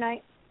callers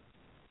tonight?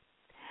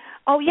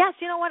 Oh, yes.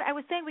 You know what? I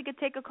was saying we could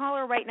take a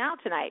caller right now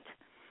tonight.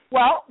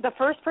 Well, the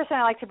first person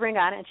I like to bring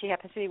on, and she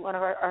happens to be one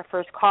of our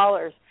first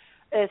callers,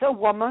 is a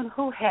woman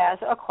who has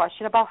a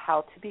question about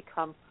how to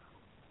become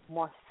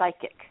more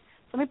psychic.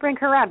 So let me bring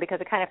her on,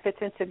 because it kind of fits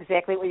into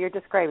exactly what you're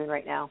describing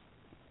right now.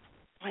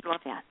 I'd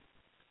love that.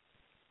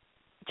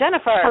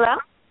 Jennifer. Hello?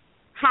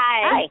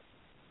 Hi.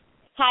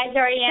 Hi,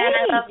 Jorianne.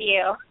 Hey. I love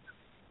you.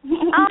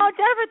 Oh,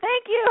 Jennifer,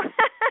 thank you.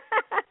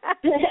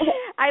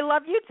 I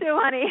love you too,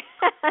 honey.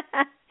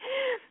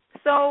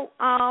 So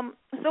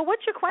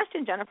what's your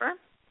question, Jennifer?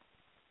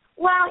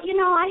 Well,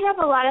 I have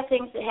a lot of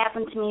things that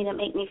happen to me that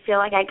make me feel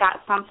like I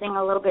got something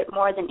a little bit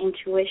more than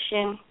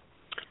intuition.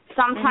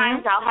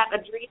 Sometimes I'll have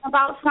a dream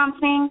about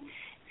something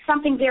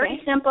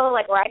very simple,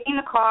 like riding in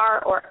a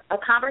car or a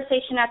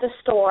conversation at the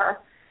store,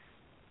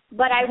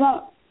 but I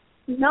won't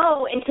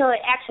know until it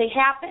actually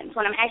happens.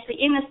 When I'm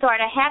actually in the store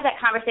and I have that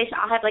conversation,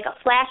 I'll have like a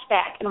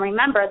flashback and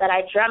remember that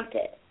I dreamt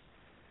it.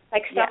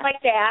 Like stuff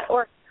like that,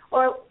 or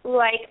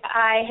like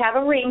I have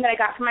a ring that I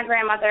got from my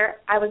grandmother.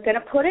 I was going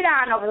to put it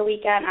on over the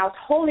weekend. I was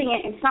holding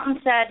it, and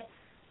something said,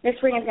 this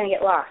ring is going to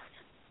get lost,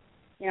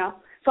 you know.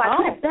 So I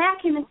put it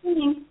back in the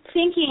thing,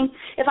 thinking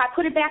if I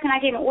put it back and I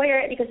didn't wear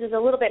it because it was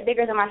a little bit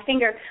bigger than my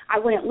finger, I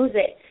wouldn't lose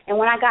it. And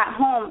when I got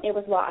home, it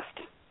was lost.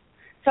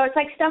 So it's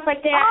like stuff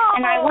like that,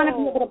 and I want to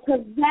be able to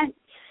prevent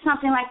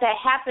something like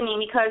that happening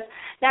because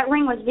that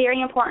ring was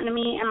very important to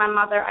me and my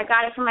mother. I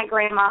got it from my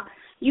grandma.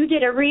 You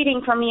did a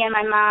reading for me and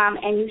my mom,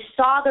 and you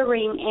saw the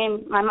ring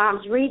in my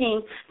mom's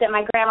reading that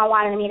my grandma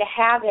wanted me to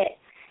have it.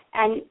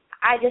 And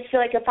I just feel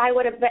like if I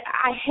would have been,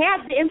 I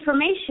had the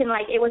information,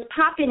 like it was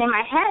popping in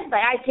my head, but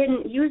I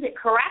didn't use it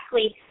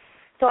correctly.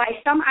 So I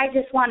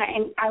just want to,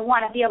 and I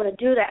want to be able to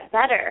do that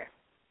better.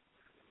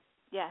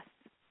 Yes.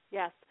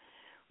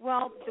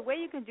 Well, the way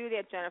you can do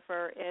that,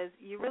 Jennifer, is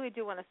you really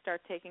do want to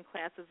start taking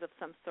classes of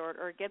some sort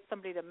or get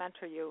somebody to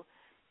mentor you,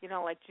 you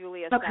know, like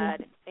Julia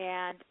said.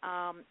 And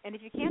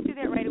if you can't do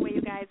that right away,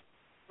 you guys,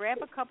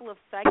 grab a couple of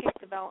psychic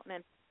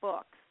development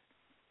books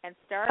and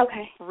start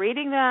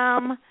reading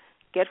them.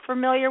 Get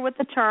familiar with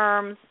the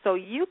terms so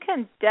you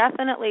can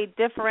definitely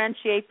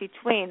differentiate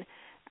between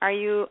are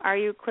you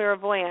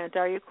clairvoyant,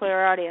 are you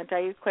clairaudient,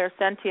 are you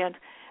clairsentient,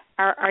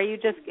 are you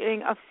just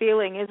getting a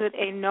feeling, is it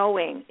a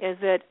knowing,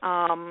 is it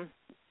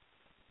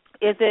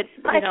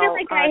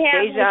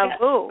deja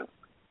vu?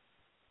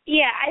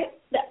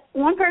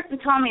 One person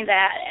told me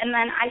that, and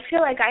then I feel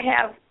like I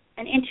have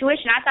an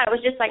intuition. I thought it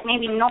was just like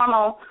maybe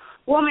normal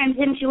woman's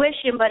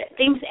intuition, but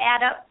things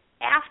add up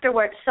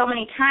afterwards so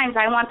many times.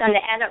 I want them to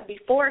add up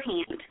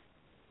beforehand.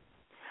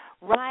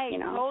 Right, you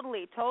know?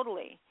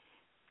 Totally.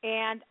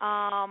 And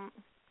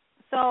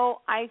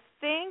so I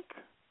think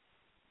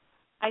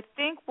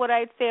what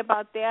I'd say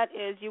about that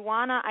is you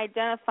want to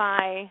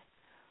identify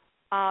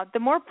the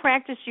more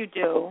practice you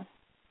do,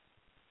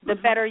 the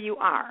better you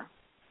are.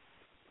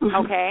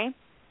 Okay?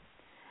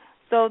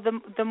 So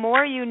the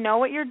more you know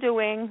what you're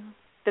doing,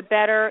 the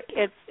better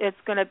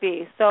it's going to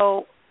be.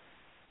 So.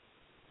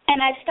 And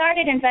I've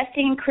started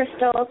investing in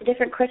crystals,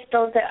 different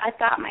crystals that I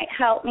thought might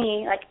help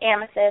me, like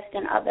amethyst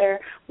and other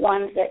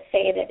ones that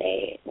say that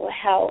they will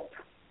help.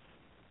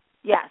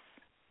 Yes.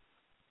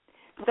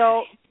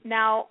 So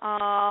now,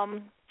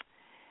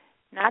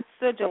 not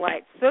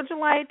sodalite.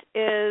 Sodalite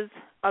is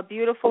a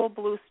beautiful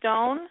blue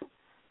stone,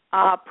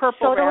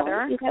 purple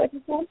rather. Is that what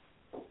you said?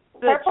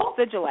 Purple?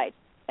 Sodalite,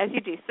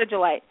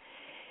 sodalite.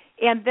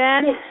 And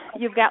then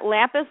you've got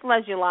lapis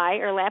lazuli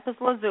or lapis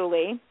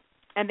lazuli.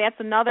 And that's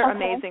another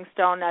amazing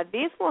stone. Now,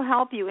 these will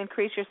help you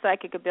increase your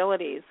psychic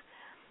abilities.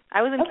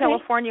 I was in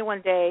California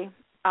one day,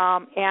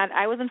 and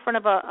I was in front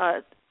of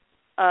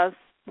a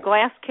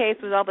glass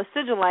case with all the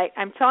sigillite.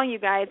 I'm telling you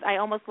guys, I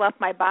almost left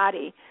my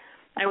body.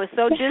 I was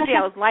so dizzy.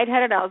 I was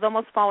lightheaded. I was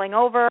almost falling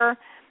over.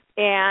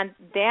 And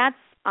that's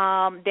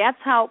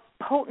how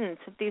potent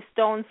these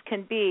stones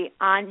can be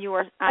on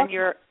your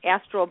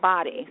astral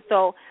body.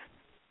 So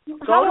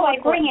how do I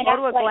bring it out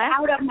of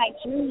my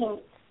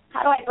dreams?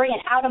 How do I bring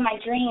it out of my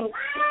dreams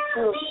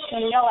to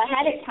know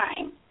ahead of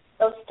time?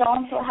 Those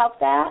stones will help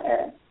that?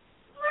 Or?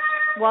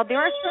 Well,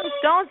 there are some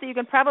stones that you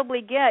can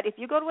probably get. If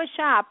you go to a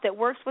shop that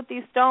works with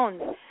these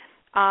stones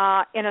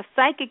in a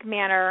psychic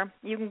manner,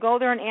 you can go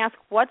there and ask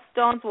what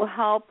stones will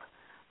help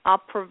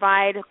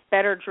provide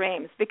better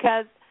dreams.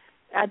 Because,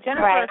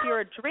 Jennifer, if you're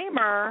a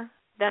dreamer,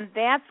 then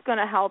that's going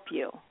to help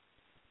you.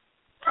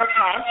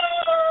 Okay.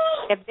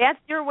 If that's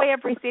your way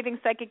of receiving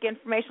psychic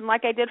information,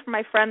 like I did for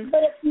my friend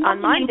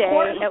on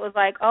Monday, it was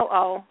like,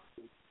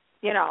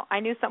 I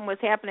knew something was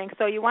happening.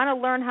 So you want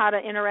to learn how to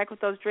interact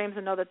with those dreams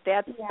and know that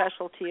that's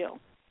special to you.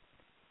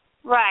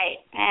 Right.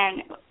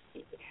 And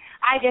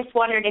I just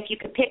wondered if you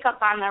could pick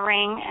up on the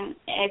ring and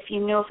if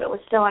you knew if it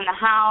was still in the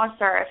house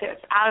or if it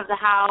was out of the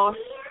house.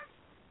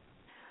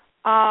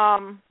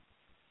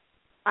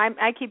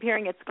 I keep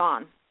hearing it's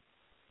gone.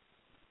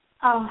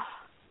 Oh.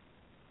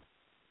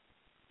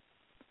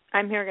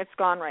 I'm hearing it's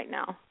gone right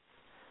now.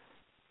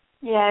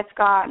 Yeah, it's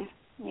gone.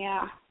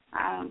 Yeah.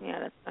 Yeah,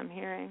 that's what I'm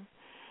hearing.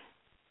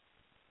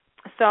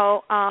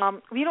 So,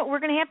 we're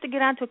going to have to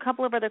get on to a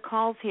couple of other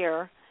calls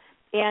here.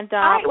 And,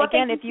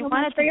 again, if you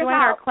wanted to join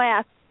our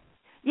class,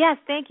 yes,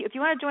 thank you. If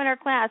you want to join our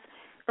class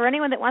or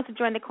anyone that wants to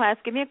join the class,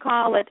 give me a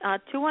call at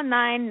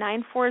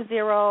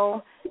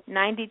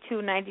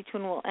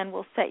 219-940-9292, and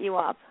we'll set you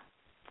up.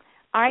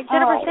 All right,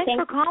 Jennifer, thanks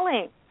for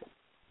calling.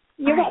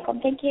 You're welcome.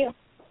 Thank you.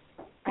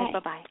 All right,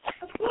 bye-bye.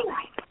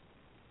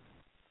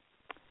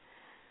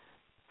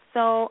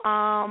 So,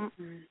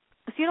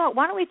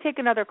 why don't we take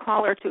another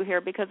call or two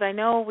here, because I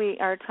know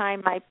our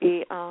time might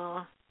be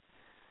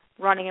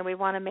running, and we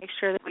want to make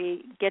sure that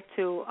we get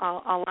to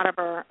a lot of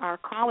our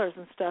callers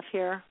and stuff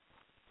here.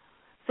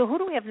 So who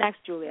do we have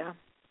next, Julia?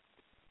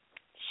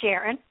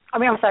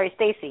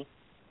 Stacy.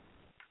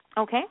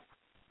 Okay.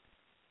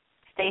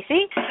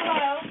 Stacy?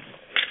 Hello.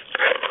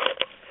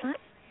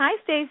 Hi,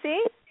 Stacy.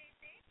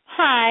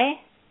 Hi.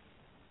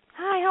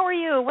 Hi, how are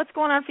you? What's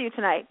going on for you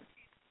tonight?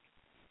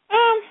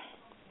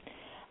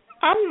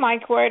 I'm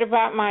worried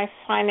about my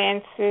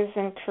finances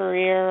and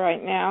career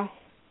right now.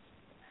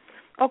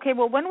 Okay,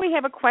 well, when we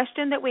have a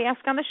question that we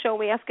ask on the show,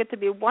 we ask it to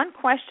be one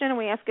question and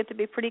we ask it to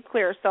be pretty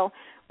clear. So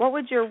what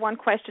would your one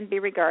question be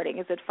regarding?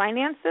 Is it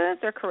finances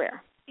or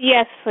career?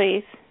 Yes,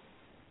 please.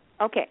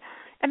 Okay.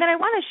 And then I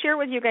want to share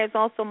with you guys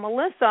also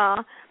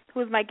Melissa,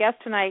 who is my guest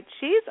tonight.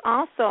 She's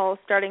also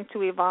starting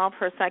to evolve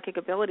her psychic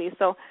ability.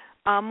 So,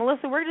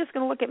 Melissa, we're just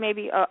going to look at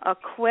maybe a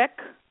quick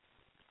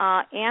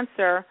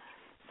answer.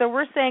 So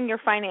we're saying your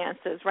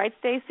finances, right,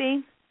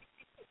 Stacy?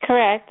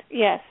 Correct,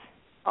 yes.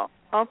 Oh,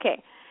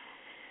 okay.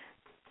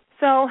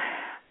 So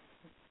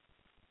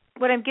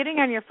what I'm getting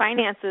on your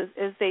finances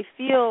is they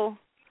feel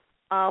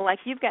like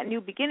you've got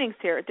new beginnings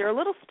here. They're a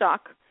little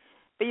stuck,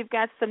 but you've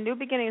got some new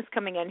beginnings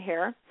coming in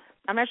here.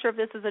 I'm not sure if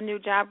this is a new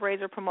job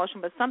raise or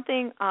promotion, but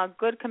something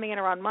good coming in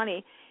around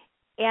money.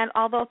 And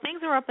although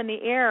things are up in the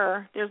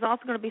air, there's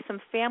also going to be some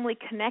family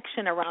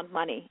connection around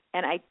money,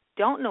 and I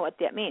don't know what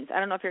that means. I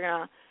don't know if you're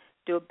going to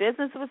do a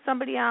business with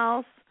somebody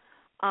else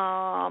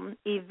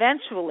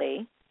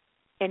eventually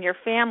in your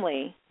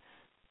family,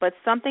 but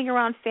something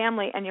around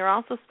family, and you're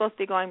also supposed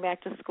to be going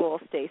back to school,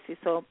 Stacy,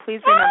 so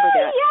please remember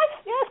that.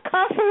 Yes,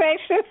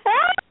 confirmation.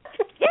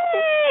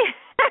 Yay!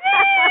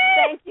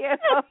 Thank you.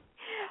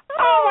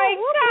 Oh, my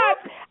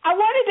God. I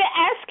wanted to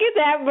ask you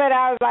that, but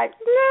I was like,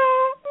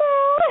 no.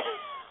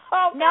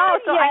 Oh, no,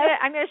 so yes.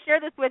 I'm going to share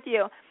this with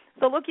you.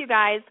 So look, you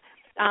guys,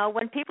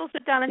 when people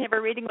sit down and have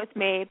a reading with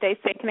me, they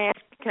say, can I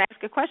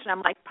ask a question?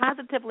 I'm like,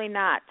 positively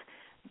not.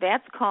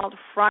 That's called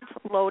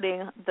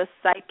front-loading the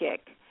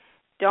psychic.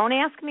 Don't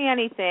ask me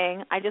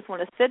anything. I just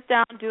want to sit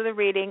down, do the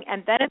reading,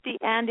 and then at the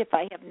end, if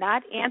I have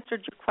not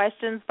answered your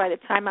questions by the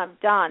time I'm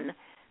done,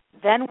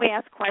 then we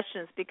ask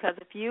questions, because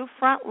if you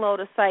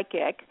front-load a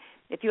psychic,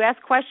 if you ask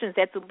questions,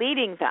 that's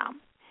leading them,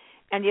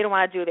 and you don't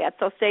want to do that.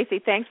 So, Stacey,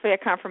 thanks for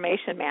that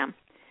confirmation, ma'am.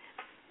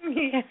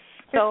 Yes.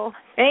 So,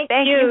 thank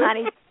you,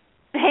 honey.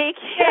 Thank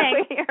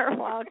you. You're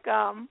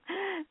welcome.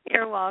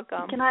 You're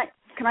welcome. Can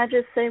I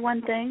just say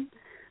one thing?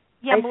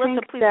 Yeah,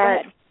 Melissa, please go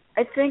ahead.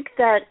 I think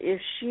that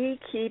if she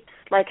keeps,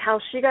 like how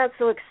she got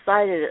so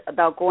excited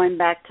about going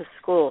back to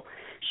school,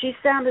 she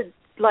sounded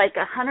like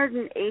a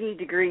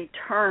 180-degree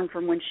turn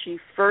from when she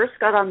first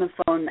got on the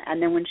phone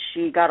and then when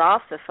she got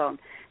off the phone.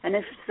 And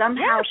if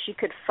somehow she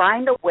could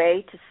find a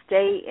way to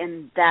stay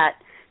in that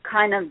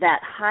kind of that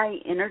high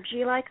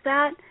energy like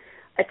that,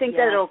 I think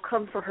that it'll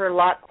come for her a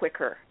lot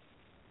quicker.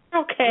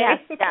 Okay.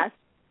 Yes.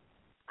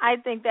 I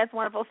think that's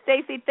wonderful.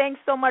 Stacy, thanks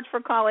so much for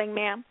calling,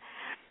 ma'am.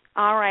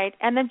 All right.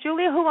 And then,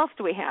 Julia, who else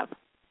do we have?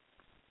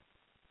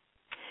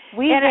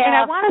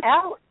 I want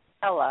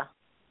Ella.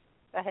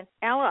 Go ahead.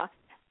 Ella.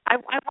 I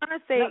want to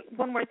say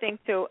one more thing,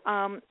 too.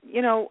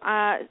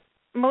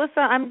 Melissa,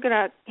 I'm going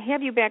to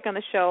have you back on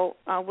the show.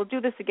 We'll do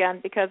this again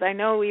because I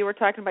know we were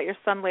talking about your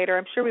son later.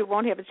 I'm sure we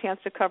won't have a chance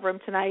to cover him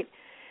tonight.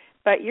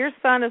 But your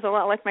son is a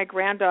lot like my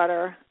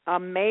granddaughter.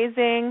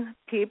 Amazing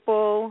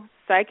people,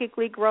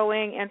 psychically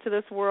growing into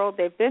this world.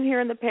 They've been here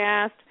in the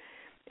past,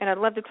 and I'd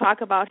love to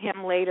talk about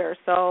him later.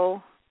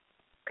 So,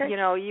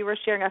 you were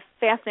sharing a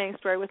fascinating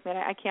story with me, and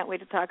I can't wait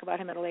to talk about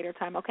him at a later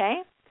time,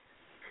 okay?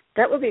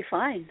 That would be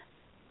fine.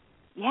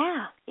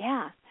 Yeah.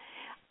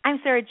 I'm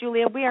sorry,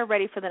 Julia. We are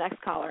ready for the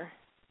next caller.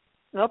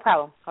 No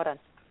problem. Hold on.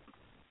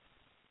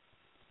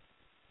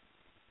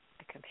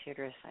 The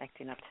computer is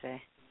acting up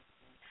today.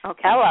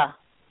 Okay. Ella.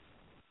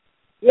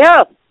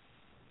 Yep.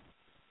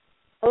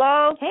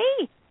 Hello?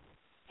 Hey,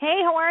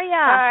 how are ya?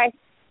 Hi.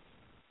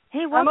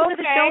 Hey, welcome to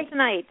the show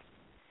tonight.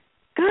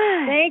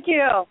 Good. Thank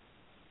you.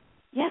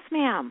 Yes,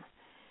 ma'am.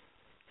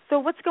 So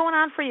what's going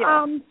on for you?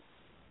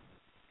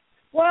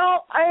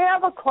 Well, I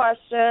have a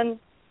question.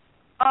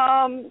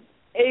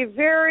 A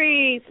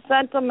very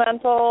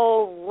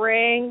sentimental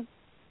ring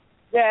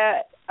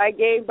that I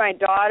gave my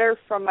daughter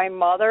from my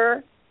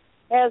mother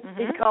has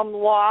become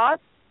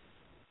lost.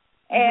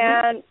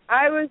 And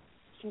I was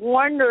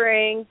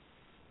wondering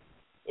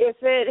if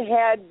it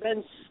had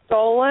been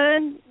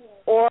stolen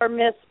or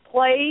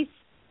misplaced,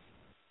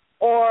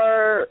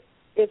 or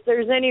if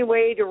there's any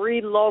way to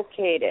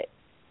relocate it.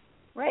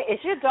 Right. Is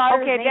your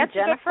daughter's name that's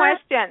Jennifer? A good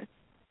question.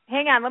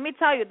 Hang on, let me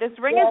tell you, this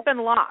ring has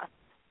been lost.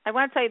 I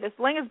want to tell you, this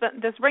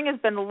ring has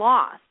been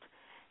lost.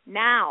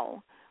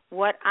 Now,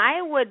 what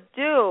I would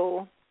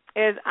do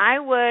is I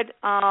would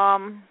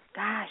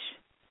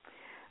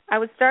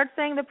start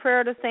saying the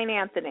prayer to St.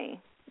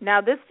 Anthony. Now,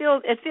 it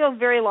feels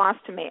very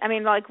lost to me. I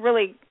mean, like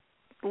really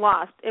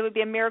lost. It would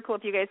be a miracle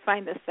if you guys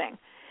find this thing.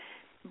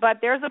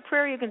 But there's a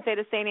prayer you can say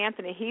to St.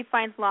 Anthony. He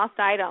finds lost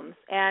items,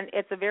 and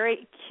it's a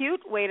very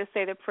cute way to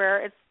say the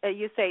prayer. It's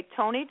you say,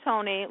 Tony,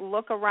 Tony,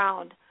 look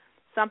around.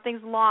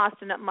 Something's lost,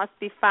 and it must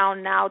be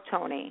found now,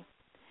 Tony.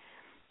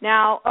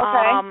 Now,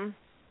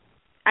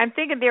 I'm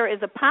thinking there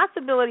is a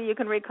possibility you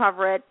can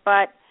recover it,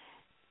 but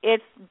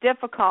it's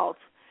difficult.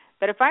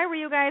 But if I were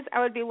you guys,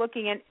 I would be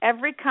looking in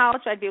every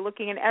couch. I'd be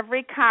looking in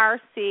every car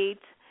seat.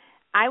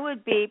 I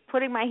would be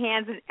putting my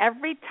hands in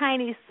every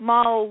tiny,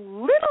 small,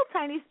 little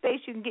tiny space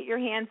you can get your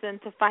hands in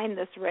to find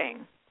this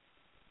ring.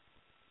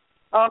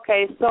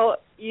 Okay, so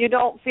you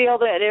don't feel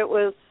that it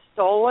was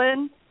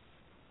stolen?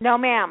 No,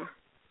 ma'am.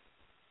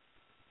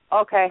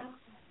 Okay.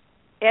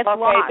 It's okay,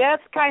 lost.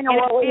 That's kind of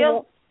what we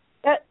feel.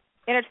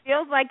 And it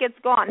feels like it's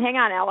gone. Hang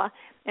on, Ella.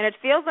 And it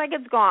feels like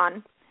it's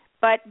gone.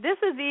 But this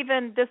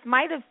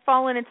might have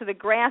fallen into the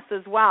grass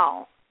as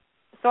well.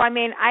 So, I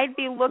mean, I'd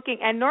be looking,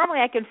 and normally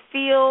I can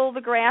feel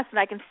the grass, and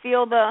I can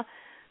feel the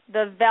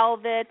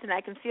velvet, and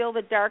I can feel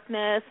the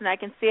darkness, and I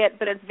can see it,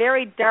 but it's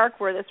very dark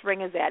where this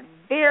ring is at.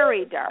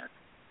 Very dark.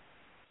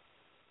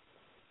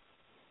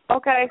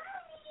 Okay.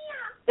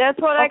 That's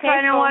what I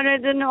kind of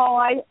wanted to know.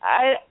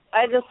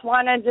 I just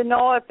wanted to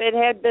know if it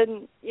had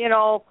been,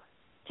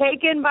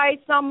 taken by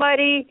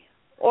somebody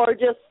or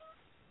just,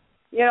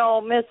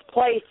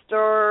 misplaced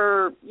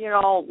or,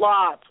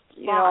 lost.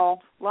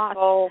 Lost.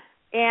 So,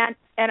 and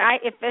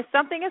if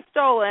something is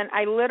stolen,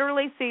 I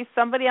literally see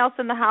somebody else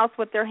in the house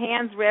with their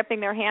hands wrapping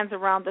their hands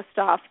around the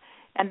stuff,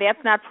 and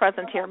that's not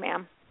present here,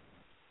 ma'am.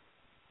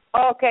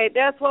 Okay,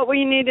 that's what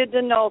we needed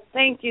to know.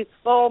 Thank you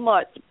so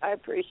much. I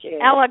appreciate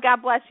it. Ella,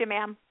 God bless you,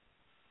 ma'am.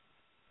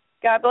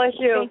 God bless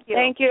you. Thank you.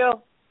 Thank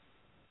you.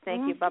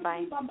 Thank you.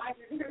 Bye-bye.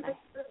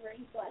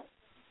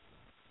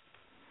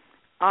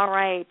 All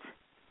right.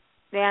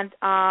 And,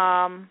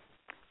 all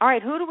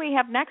right, who do we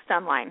have next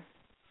online?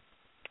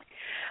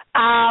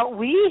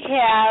 We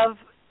have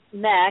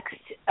next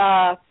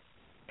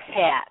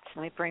Pat.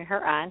 Let me bring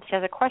her on. She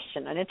has a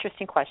question, an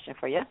interesting question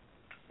for you.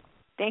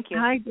 Thank you.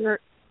 Hi,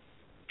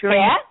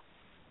 Pat?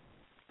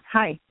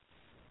 Hi.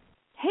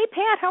 Hey,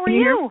 Pat, how are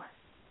you?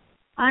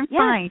 I'm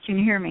fine. Can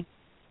you hear me?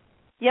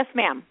 Yes,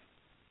 ma'am.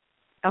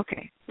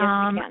 Okay. Yes,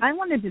 I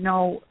wanted to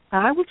know,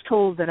 I was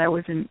told that I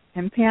was an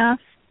empath,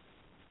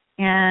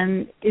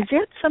 and is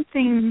that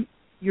something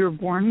you're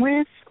born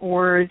with,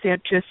 or is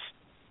that just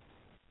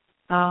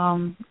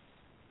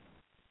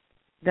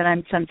that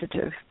I'm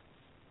sensitive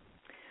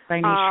by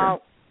nature?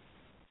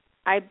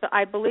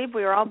 I believe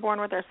we are all born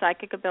with our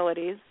psychic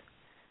abilities.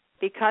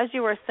 Because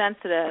you are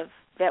sensitive,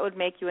 that would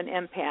make you an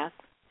empath.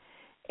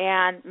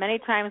 And many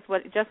times,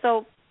 just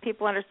so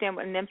people understand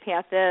what an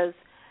empath is,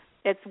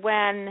 it's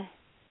when,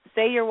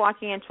 say you're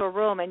walking into a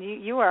room and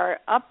you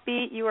are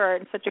upbeat, you are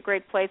in such a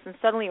great place, and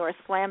suddenly you are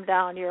slammed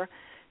down, you're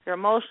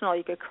emotional,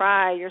 you could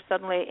cry, you're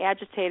suddenly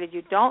agitated,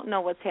 you don't know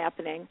what's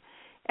happening,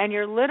 and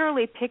you're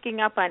literally picking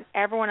up on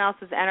everyone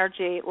else's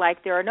energy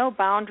like there are no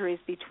boundaries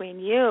between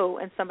you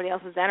and somebody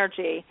else's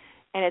energy,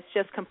 and it's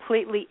just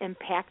completely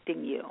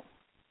impacting you.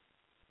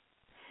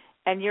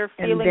 And you're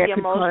feeling the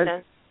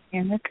emotion.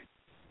 Panic?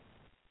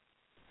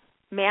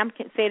 Ma'am,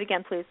 say it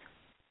again, please.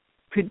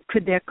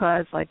 Could that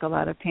cause like a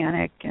lot of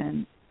panic?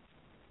 And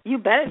you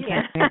bet it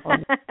can.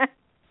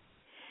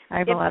 I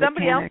have a lot of panic. If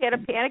somebody else had a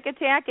panic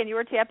attack and you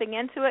were tapping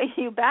into it,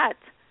 you bet.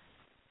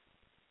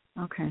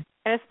 Okay.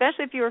 And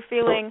especially if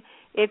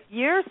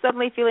you're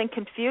suddenly feeling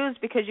confused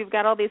because you've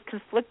got all these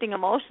conflicting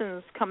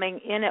emotions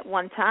coming in at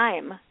one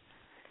time,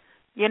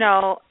 we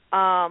have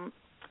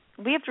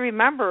to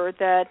remember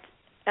that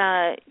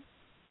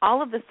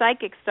all of the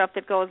psychic stuff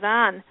that goes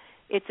on,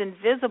 it's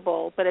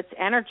invisible, but it's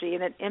energy,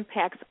 and it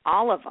impacts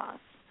all of us.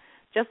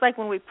 Just like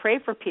when we pray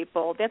for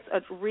people, that's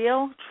a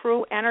real,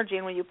 true energy.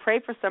 And when you pray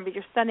for somebody,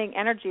 you're sending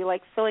energy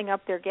like filling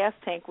up their gas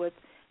tank with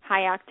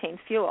high-octane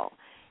fuel,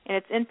 and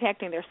it's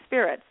impacting their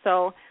spirit.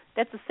 So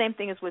that's the same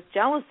thing as with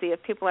jealousy.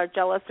 If people are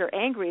jealous or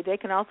angry, they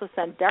can also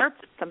send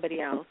darts at somebody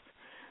else.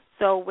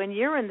 So when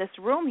you're in this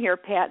room here,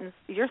 Pat, and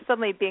you're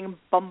suddenly being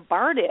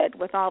bombarded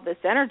with all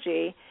this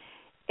energy,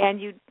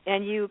 and you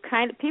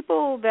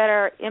people that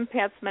are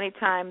empaths many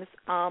times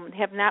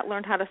have not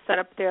learned how to set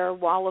up their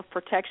wall of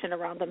protection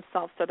around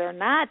themselves, so they're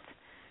not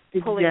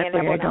pulling in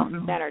everyone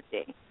else's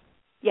energy.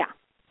 Yeah.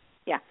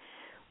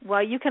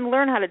 Well, you can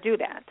learn how to do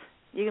that.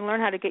 You can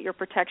learn how to get your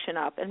protection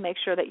up and make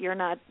sure that you're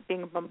not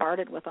being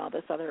bombarded with all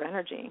this other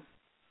energy.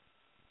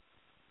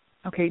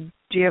 Okay.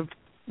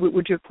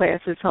 Would your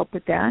classes help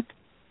with that?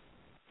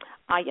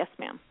 Yes,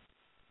 ma'am.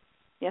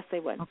 Yes,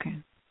 they would.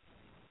 Okay.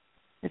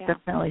 It's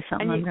definitely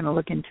something I'm going to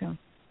look into.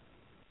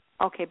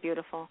 Okay,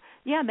 beautiful.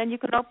 Yeah, and then you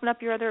can open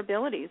up your other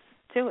abilities,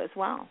 too, as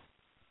well.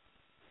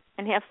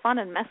 And have fun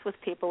and mess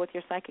with people with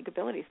your psychic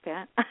abilities,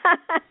 Pat. I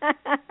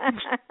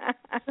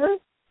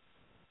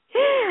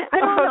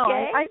don't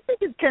know. I think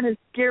it's kind of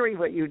scary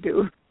what you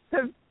do.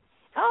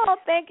 Oh,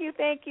 thank you.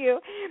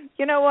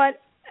 You know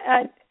what?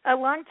 A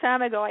long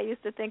time ago, I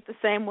used to think the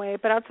same way,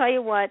 but I'll tell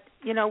you what,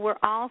 we're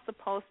all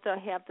supposed to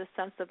have the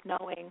sense of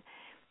knowing.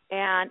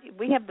 And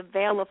we have the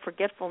veil of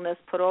forgetfulness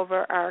put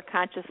over our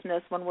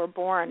consciousness when we're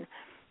born.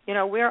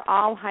 We're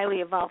all highly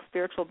evolved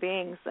spiritual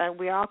beings.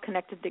 We're all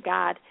connected to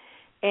God.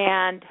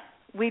 And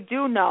we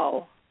do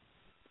know,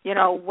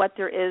 what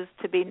there is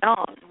to be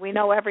known. We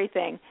know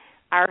everything.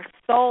 Our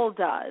soul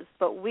does.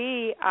 But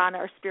we, on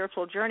our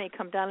spiritual journey,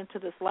 come down into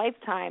this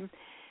lifetime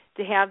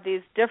to have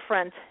these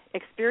different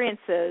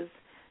experiences.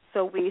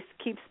 So we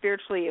keep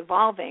spiritually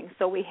evolving.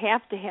 So we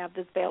have to have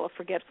this veil of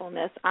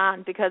forgetfulness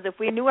on, because if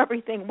we knew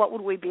everything, what would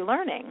we be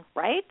learning,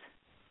 right?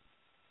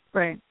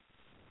 Right.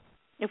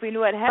 If we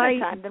knew it ahead of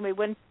time, then we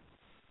wouldn't.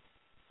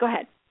 Go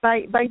ahead.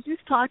 by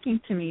just talking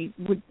to me,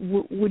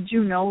 would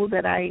you know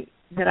that I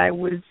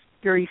was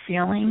very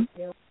feeling?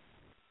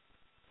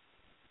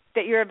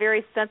 That you're a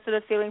very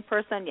sensitive feeling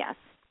person? Yes.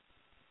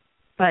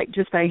 By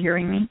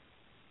hearing me?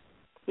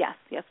 Yes,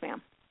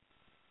 ma'am.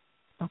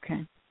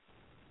 Okay.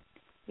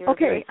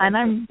 Okay, and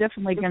I'm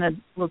definitely going to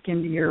look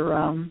into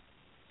your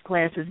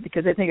classes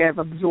because I think I've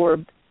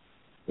absorbed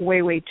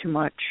way too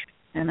much,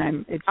 and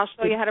I'll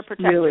show you how to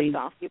protect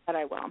yourself. You bet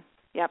I will.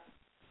 Yep.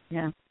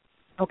 Yeah.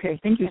 Okay.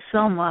 Thank you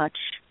so much.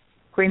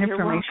 Great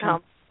information. You're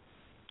welcome.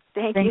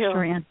 Thanks, you.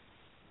 Jorianne.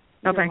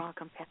 Bye-bye. You're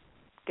welcome, Pat.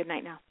 Good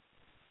night now.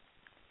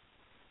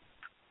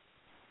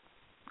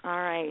 All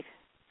right.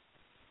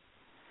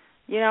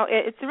 You know,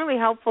 it's really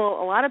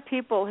helpful. A lot of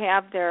people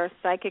have their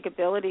psychic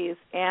abilities,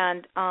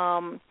 and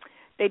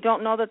they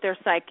don't know that they're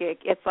psychic.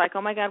 It's like,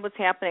 oh, my God, what's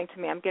happening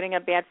to me? I'm getting a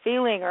bad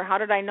feeling, or how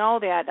did I know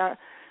that?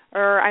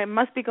 Or I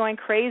must be going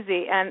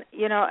crazy. And,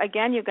 you know,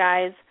 again, you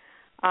guys,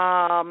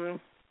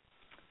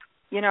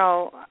 you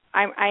know,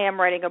 I am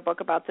writing a book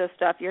about this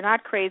stuff. You're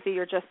not crazy.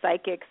 You're just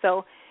psychic.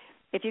 So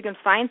if you can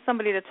find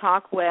somebody to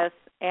talk with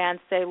and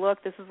say,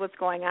 look, this is what's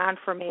going on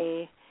for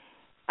me.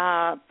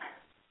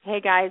 Hey,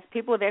 guys,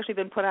 people have actually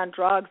been put on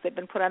drugs. They've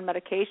been put on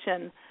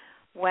medication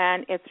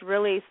when it's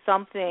really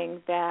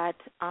something that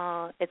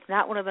it's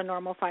not one of the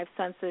normal five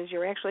senses.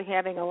 You're actually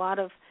having a lot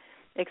of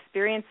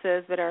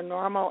experiences that are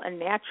normal and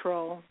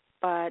natural,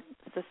 but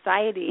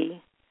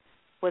society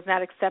was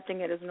not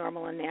accepting it as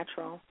normal and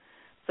natural.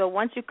 So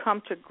once you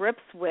come to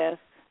grips with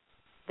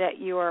that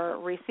you are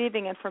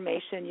receiving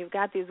information, you've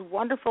got these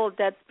wonderful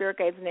dead spirit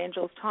guides and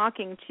angels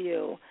talking to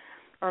you,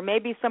 or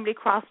maybe somebody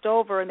crossed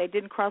over and they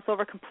didn't cross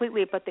over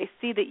completely, but they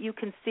see that you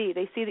can see,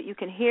 they see that you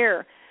can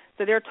hear,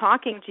 so they're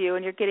talking to you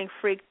and you're getting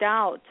freaked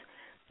out.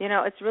 You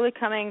know, it's really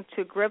coming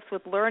to grips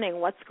with learning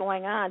what's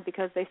going on,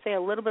 because they say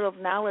a little bit of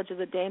knowledge is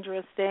a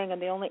dangerous thing,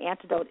 and the only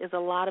antidote is a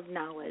lot of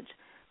knowledge.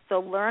 So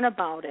learn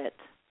about it.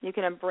 You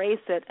can embrace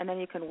it, and then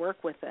you can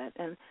work with it.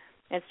 And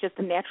it's just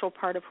a natural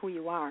part of who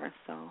you are.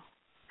 So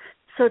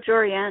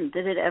Jorianne,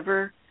 did it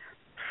ever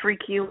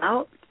freak you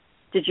out?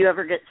 Did you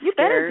ever get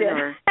scared? You bet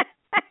it did.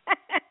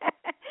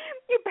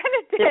 You bet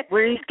it did.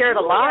 Were you scared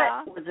a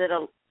lot? Yeah. Was it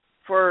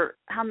for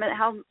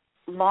how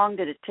long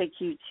did it take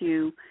you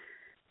to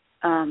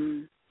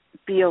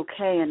be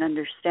okay and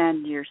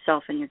understand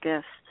yourself and your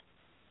gifts?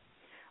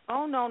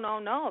 Oh,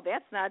 no,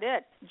 that's not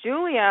it.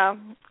 Julia,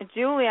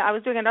 I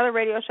was doing another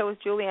radio show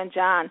with Julia and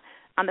John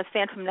on the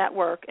Phantom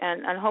Network,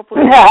 and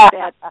hopefully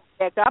that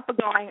got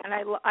going, and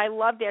I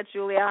love that,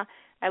 Julia.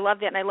 I love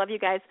that, and I love you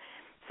guys.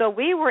 So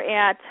we were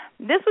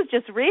this was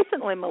just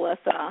recently,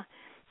 Melissa,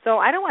 so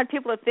I don't want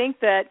people to think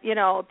that, you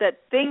know, that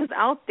things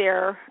out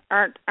there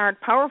aren't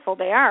powerful.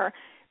 They are.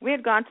 We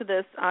had gone to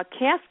this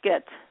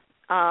casket,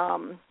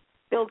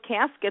 build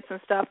caskets and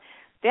stuff.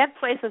 That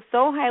place is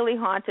so highly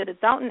haunted.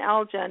 It's out in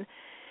Elgin.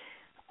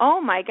 Oh,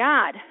 my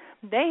God.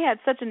 They had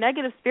such a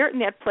negative spirit in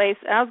that place.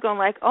 And I was going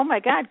like, oh, my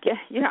God,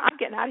 I'm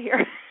getting out of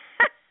here.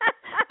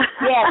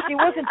 Yeah, she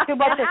wasn't too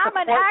much of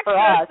support for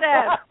us.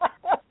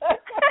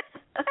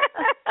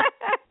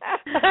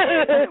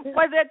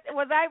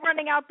 Was I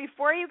running out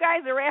before you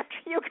guys or after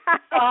you guys?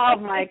 Oh,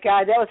 my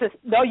God. That was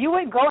no, you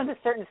wouldn't go into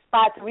certain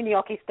spots, and we knew,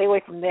 okay, stay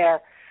away from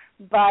there.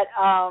 But,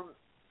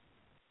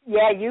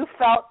 yeah, you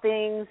felt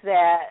things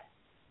that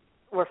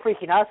were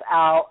freaking us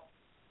out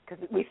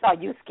because we saw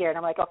you scared.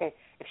 I'm like, okay,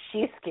 if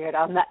she's scared,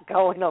 I'm not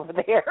going over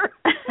there.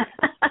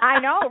 I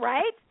know,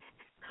 right?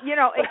 You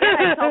know,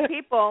 again, I tell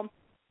people,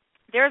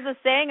 there's a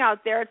saying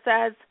out there. It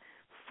says,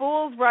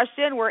 fools rush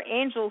in where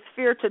angels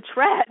fear to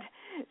tread.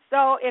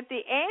 So if the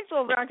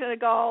angels aren't going to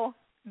go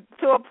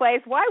to a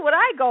place, why would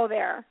I go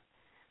there?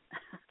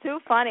 Too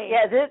funny.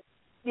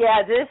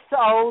 Yeah, this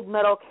old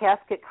metal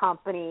casket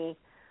company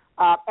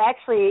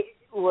actually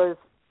was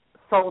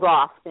sold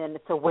off, and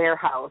it's a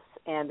warehouse,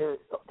 and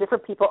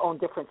different people own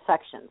different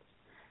sections.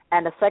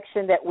 And the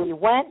section that we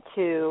went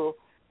to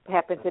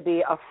happened to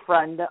be a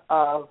friend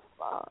of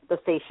the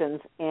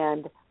station's,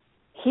 and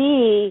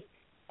he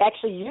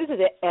actually uses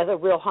it as a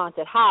real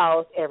haunted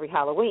house every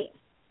Halloween.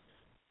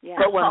 Yeah.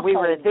 But when we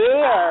were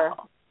there,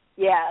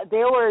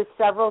 there were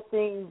several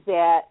things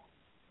that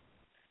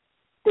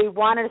they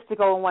wanted us to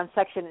go in one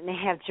section and they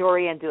have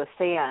Jorianne do a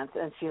seance,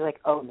 and she's like,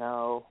 oh,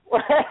 no.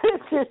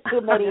 It's just too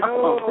many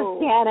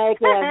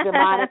satanic and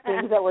demonic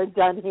things that were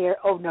done here.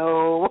 Oh,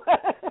 no.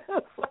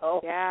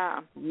 So, yeah.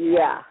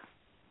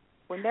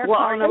 When they're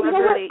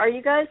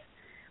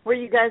were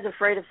you guys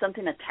afraid of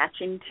something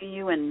attaching to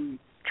you and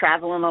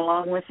traveling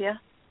along with you?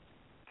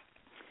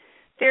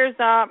 There's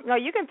no,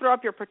 you can throw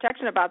up your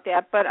protection about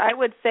that, but I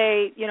would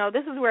say, you know,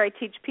 this is where I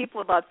teach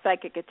people about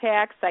psychic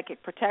attacks,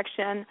 psychic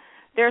protection.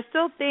 There are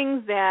still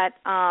things that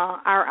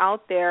are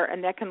out there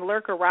and that can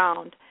lurk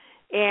around,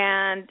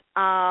 and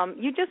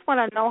you just want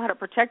to know how to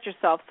protect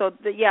yourself. So,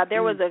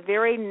 there was a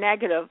very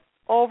negative,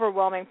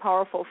 overwhelming,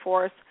 powerful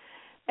force,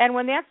 and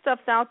when that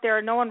stuff's out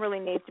there, no one really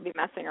needs to be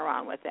messing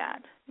around with that.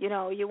 You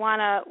know, you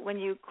want to, when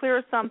you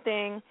clear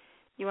something,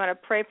 you want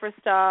to pray for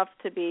stuff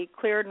to be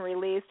cleared and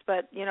released,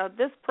 but, you know,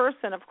 this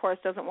person, of course,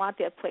 doesn't want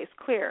that place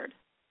cleared.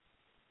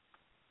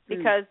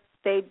 because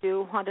they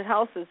do haunted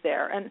houses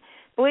there. And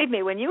believe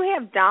me, when you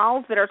have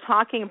dolls that are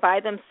talking by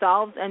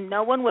themselves and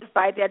no one was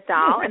by that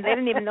doll and they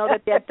didn't even know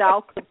that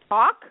doll could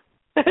talk,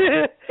 that's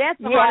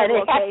a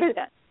haunted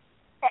location.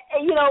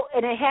 You know,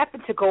 and it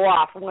happened to go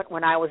off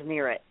when I was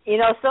near it. You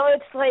know, so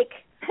it's like,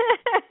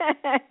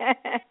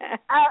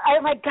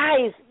 I'm like,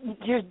 guys,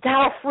 your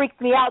doll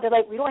freaked me out. They're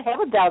like, we don't have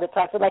a doll that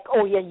talks. I'm like,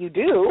 oh, yeah, you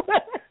do.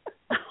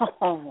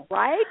 Oh,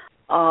 right?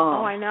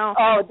 Oh, I know.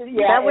 Oh,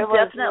 yeah.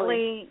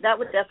 That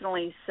would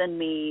definitely send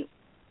me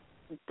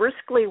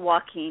briskly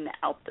walking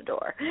out the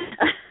door.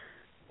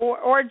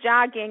 or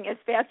jogging as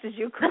fast as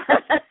you could.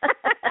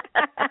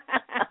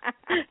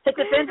 It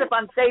depends if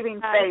I'm saving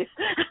space.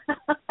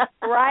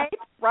 Right.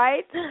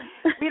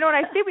 You know what?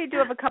 I see we do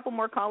have a couple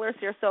more callers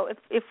here. So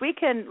if we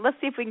can, let's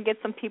see if we can get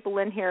some people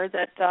in here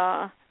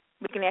that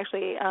we can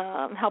actually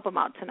help them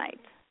out tonight.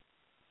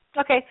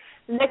 Okay.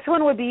 The next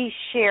one would be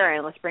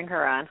Sharon. Let's bring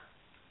her on.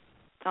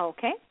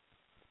 Okay.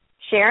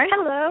 Sharon?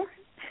 Hello.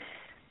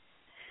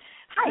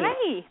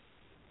 Hi.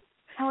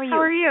 How are you? How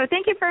are you?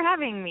 Thank you for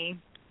having me.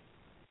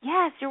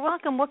 Yes, you're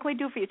welcome. What can we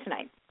do for you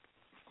tonight?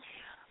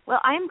 Well,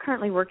 I am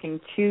currently working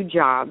 2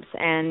 jobs,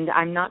 and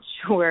I'm not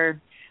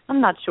sure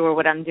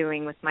what I'm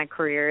doing with my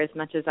career as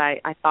much as I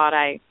thought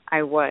I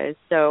was.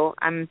 So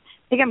I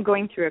think I'm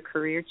going through a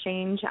career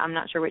change. I'm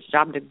not sure which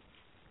job to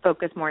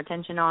focus more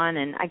attention on,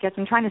 and I guess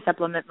I'm trying to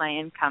supplement my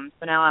income.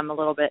 So now I'm a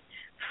little bit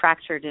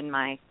fractured in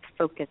my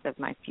focus of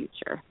my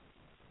future.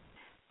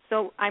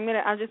 So I'm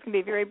just gonna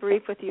be very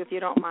brief with you if you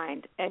don't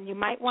mind, and you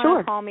might want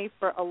to call me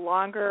for a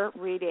longer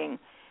reading.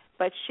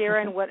 But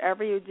Sharon,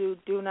 whatever you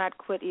do not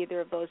quit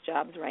either of those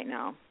jobs right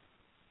now.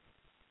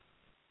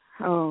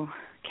 Oh,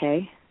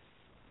 okay.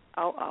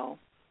 Oh.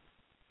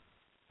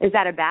 Is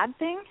that a bad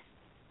thing?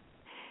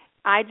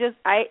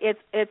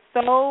 It's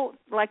so,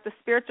 like, the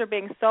spirits are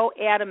being so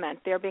adamant.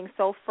 They're being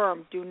so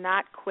firm. Do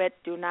not quit.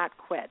 Do not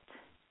quit.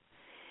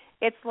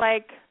 It's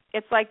like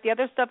the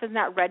other stuff is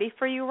not ready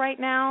for you right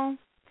now,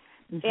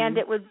 and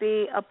it would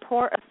be a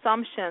poor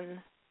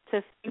assumption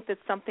to think that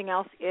something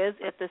else is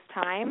at this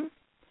time.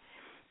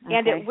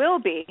 And it will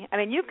be. I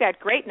mean, you've got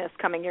greatness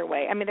coming your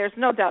way. I mean, there's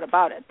no doubt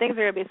about it. Things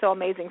are going to be so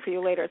amazing for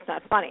you later, it's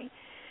not funny.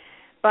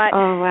 But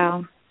oh,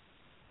 wow.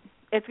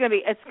 It's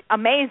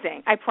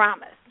amazing, I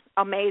promise.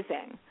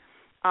 Amazing.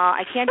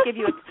 I can't give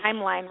you a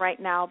timeline right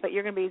now, but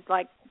you're going to be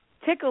like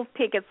tickled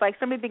pink. It's like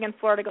somebody being in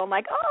Florida going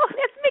like, oh,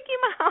 that's Mickey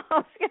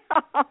Mouse. You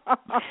know?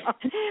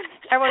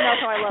 Everyone knows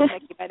how I love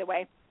Mickey, by the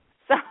way.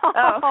 So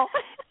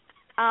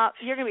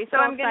you're going to be so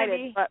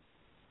excited.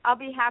 I'll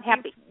be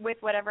happy with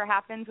whatever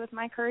happens with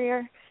my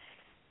career.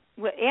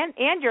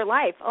 And your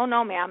life. Oh,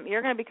 no, ma'am.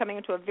 You're going to be coming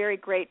into a very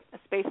great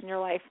space in your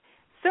life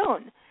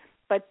soon.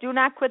 But do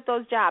not quit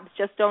those jobs.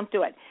 Just don't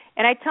do it.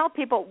 And I tell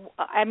people,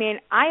 I mean,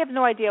 I have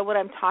no idea what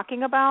I'm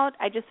talking about.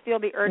 I just feel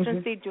the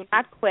urgency. Do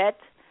not quit.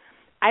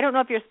 I don't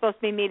know if you're supposed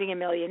to be meeting a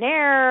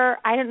millionaire.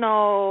 I don't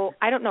know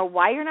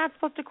why you're not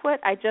supposed to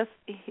quit. I just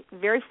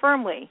very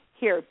firmly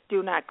here,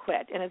 do not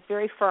quit. And it's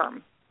very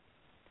firm.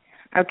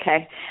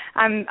 Okay.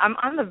 I'm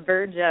on the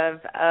verge of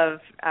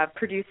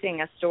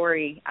producing a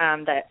story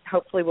that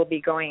hopefully will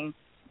be going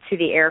to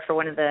the air for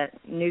one of the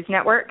news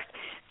networks.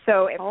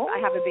 So I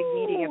have a big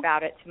meeting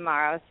about it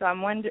tomorrow. So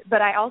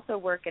but I also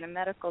work in a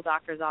medical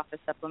doctor's office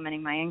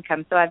supplementing my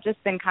income. So I've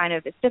just been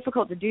it's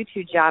difficult to do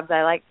 2 jobs.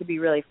 I like to be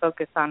really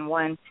focused on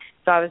one.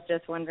 So I was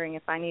just wondering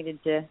if I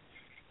needed to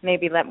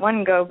maybe let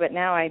one go, but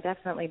now I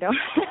definitely don't.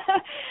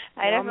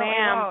 I definitely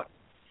don't.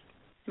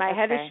 My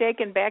head is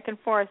shaking back and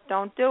forth.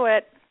 Don't do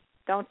it.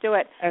 Don't do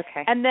it.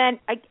 Okay. And then,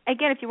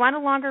 again, if you want a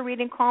longer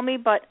reading, call me.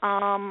 But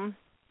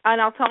and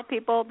I'll tell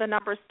people the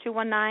number is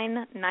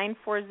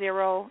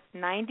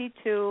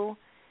 219-940-9292.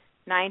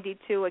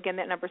 Again,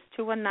 that number is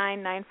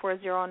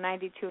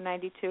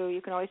 219-940-9292.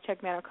 You can always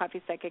check me out on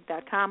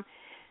coffeepsychic.com.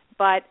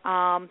 But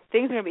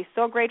things are going to be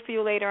so great for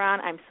you later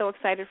on. I'm so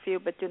excited for you,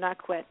 but do not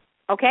quit.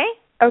 Okay?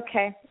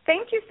 Okay.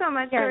 Thank you so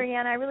much,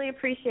 Jorianne. I really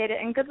appreciate it,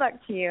 and good luck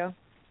to you.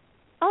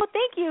 Oh,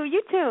 thank you.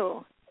 You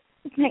too.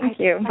 Thank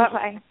you.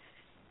 Bye-bye.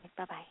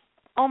 Bye-bye.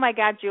 Oh, my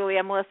God,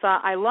 Julia,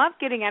 Melissa, I love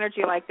getting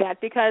energy like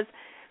that because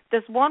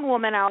this one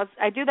woman,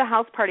 I do the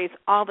house parties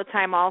all the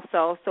time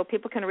also, so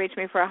people can reach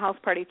me for a house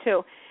party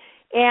too.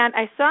 And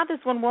I saw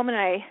this one woman,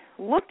 and I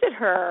looked at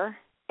her,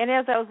 and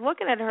as I was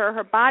looking at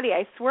her body,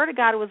 I swear to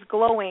God, it was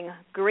glowing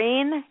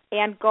green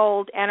and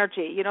gold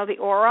energy. You know, the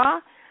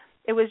aura,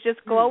 it was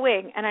just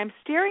glowing. And I'm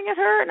staring at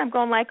her, and I'm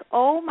going like,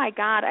 oh, my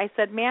God. I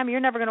said, ma'am, you're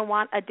never going to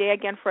want a day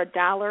again for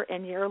 $1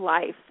 in your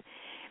life.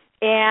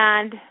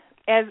 And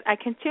as I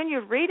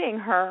continued reading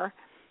her,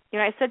 you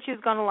know, I said she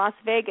was going to Las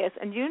Vegas,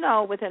 and you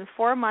know, within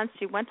 4 months,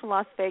 she went to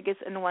Las Vegas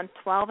and won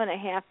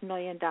 $12.5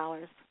 million.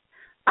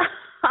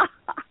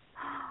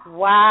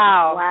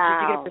 Wow.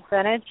 Did you get a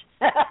percentage?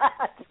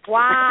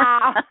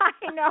 Wow.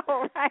 I know,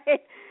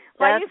 right?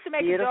 Well, I used to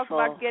make a joke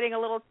about getting a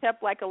little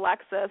tip like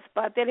Alexis,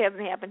 but that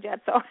hasn't happened yet.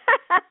 So,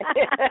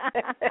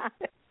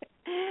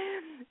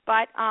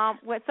 but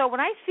so when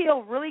I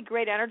feel really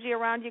great energy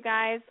around you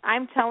guys,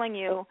 I'm telling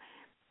you,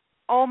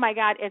 oh my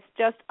God, it's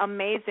just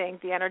amazing,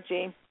 the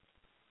energy.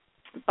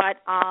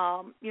 But,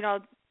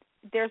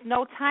 there's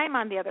no time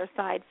on the other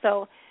side.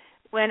 So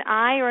when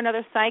I or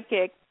another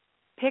psychic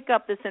pick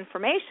up this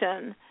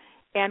information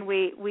and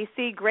we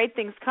see great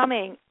things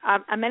coming,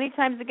 many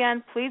times,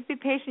 again, please be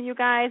patient, you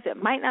guys. It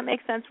might not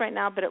make sense right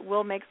now, but it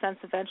will make sense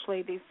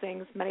eventually. These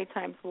things many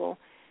times will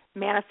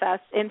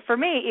manifest. And for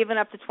me, even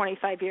up to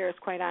 25 years,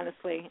 quite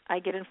honestly. I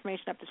get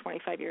information up to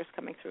 25 years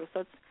coming through.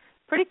 So it's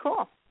pretty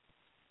cool.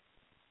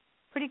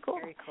 Pretty cool.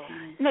 Very cool.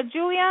 Now,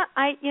 Julia,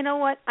 you know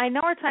what? I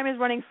know our time is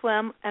running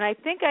slim, and I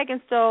think I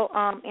can still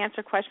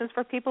answer questions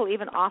for people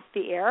even off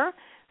the air.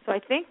 So I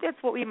think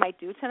that's what we might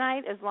do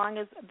tonight, as long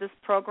as this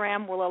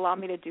program will allow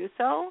me to do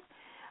so.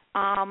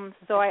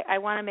 So I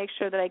want to make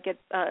sure that I get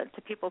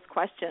to people's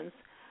questions.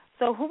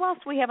 So who else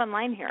do we have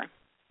online here?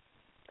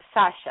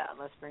 Sasha.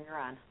 Let's bring her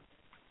on.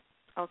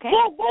 Okay.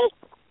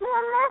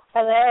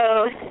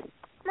 Hello.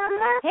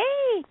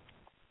 Hey.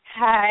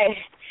 Hi.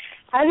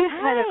 I just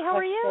had a question. How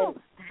are you?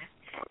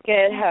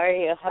 Good. How are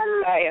you?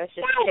 I'm sorry. I was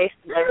just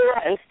chasing my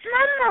friends.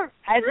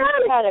 I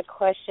just had a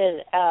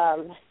question.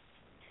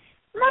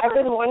 I've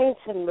been wanting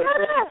to move.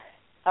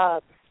 I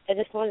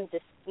just wanted to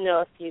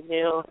know if you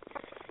knew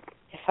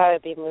if I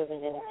would be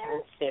moving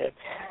anytime soon.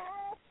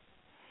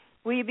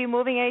 Will you be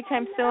moving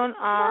anytime soon?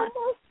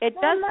 It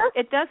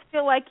does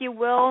feel like you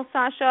will,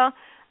 Sasha.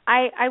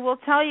 I will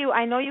tell you,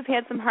 I know you've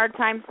had some hard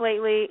times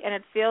lately, and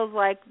it feels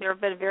like there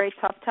have been very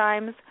tough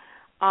times.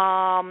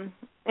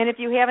 And if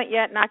you haven't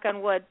yet, knock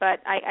on wood, but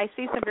I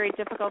see some very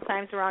difficult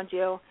times around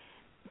you.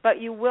 But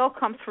you will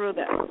come through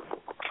this.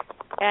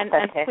 And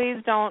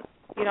please don't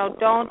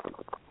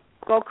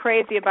go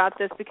crazy about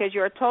this, because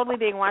you are totally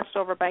being watched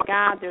over by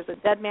God. There's a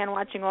dead man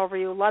watching over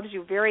you, loves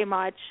you very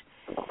much.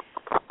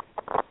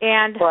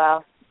 And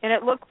wow. And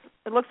it looks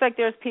like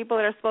there's people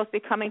that are supposed to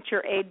be coming to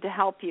your aid to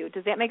help you.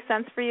 Does that make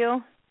sense for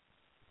you?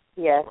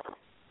 Yes.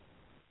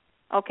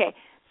 Okay.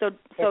 So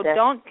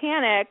don't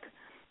panic.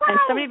 And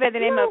somebody by the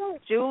name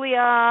of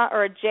Julia,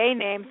 or a J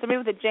name, somebody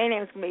with a J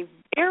name is going to be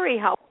very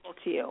helpful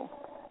to you.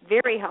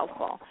 Very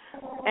helpful.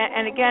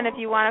 And again, if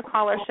you want to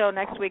call our show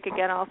next week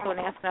again also and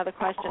ask another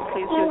question,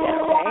 please do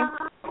that, okay?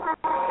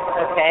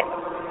 Okay.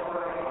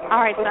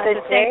 All right,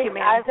 Sasha, thank you,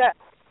 ma'am.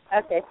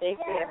 Okay, thank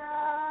you.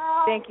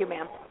 Thank you,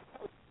 ma'am.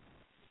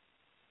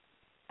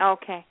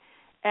 Okay.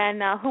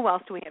 And who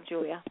else do we have,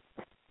 Julia?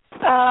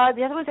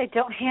 The other ones, I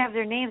don't have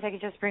their names. I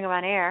could just bring them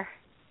on air.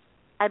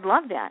 I'd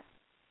love that.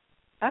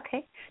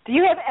 Okay. Do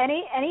you have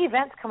any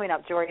events coming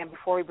up, Jorianne,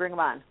 before we bring them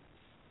on?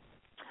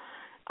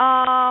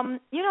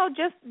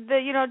 Just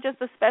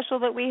the special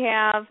that we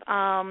have.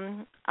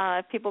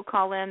 If people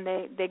call in,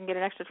 they can get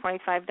an extra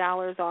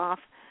 $25 off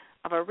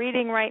of a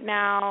reading right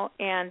now,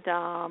 and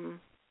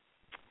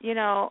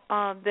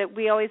that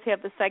we always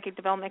have the psychic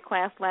development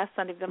class last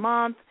Sunday of the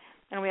month,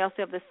 and we also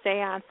have the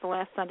seance the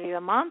last Sunday of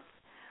the month.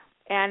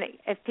 And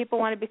if people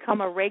want to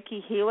become a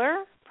Reiki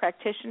healer,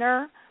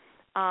 practitioner,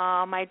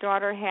 my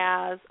daughter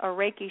has a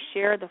Reiki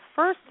share the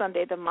first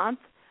Sunday of the month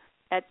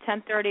at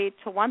 10:30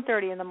 to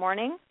 1:30 in the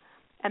morning.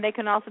 And they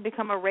can also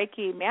become a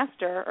Reiki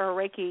master or a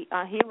Reiki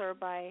healer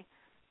by,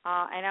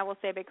 and I will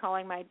say by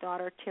calling my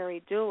daughter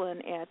Terry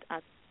Doolin at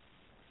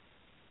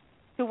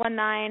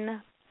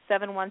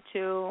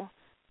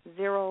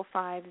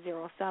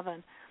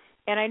 219-712-0507.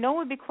 And I know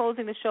we'll be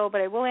closing the show,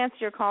 but I will answer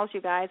your calls,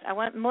 you guys.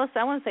 Melissa,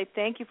 I want to say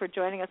thank you for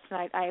joining us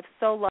tonight. I have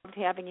so loved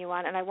having you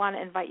on, and I want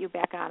to invite you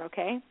back on,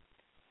 okay?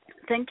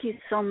 Thank you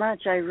so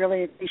much. I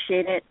really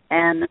appreciate it,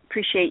 and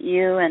appreciate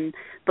you, and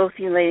both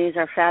you ladies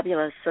are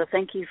fabulous. So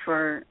thank you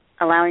for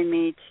allowing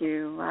me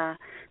to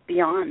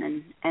be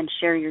on and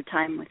share your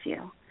time with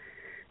you.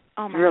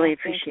 Oh, my really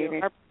God, appreciate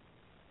it.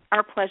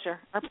 Our pleasure.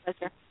 Our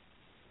pleasure.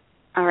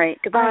 All right.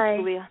 Goodbye. All right,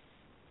 Julia.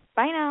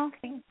 Bye now.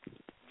 Okay.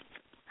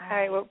 All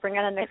right, we'll bring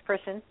on the next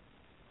person.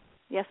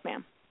 Yes,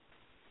 ma'am.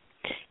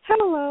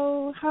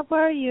 Hello. How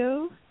are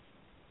you?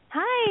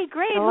 Hi.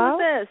 Great. Hello?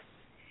 Who's this?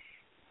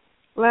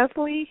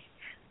 Leslie.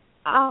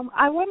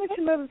 I wanted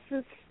to know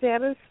the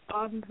status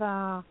on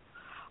the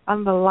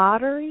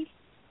lottery.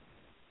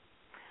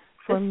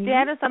 The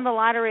status on the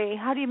lottery.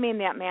 How do you mean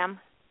that, ma'am?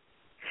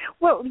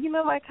 Well,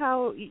 like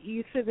how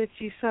you said that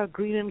you saw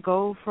green and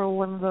gold for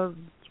one of the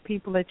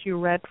people that you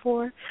read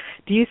for.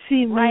 Do you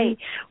see me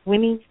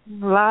winning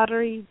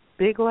lottery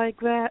big like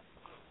that?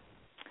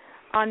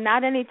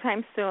 Not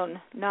anytime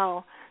soon,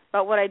 no.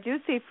 But what I do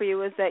see for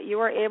you is that you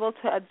are able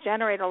to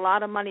generate a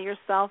lot of money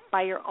yourself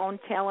by your own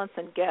talents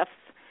and gifts.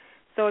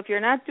 So if you're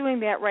not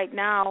doing that right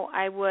now,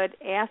 I would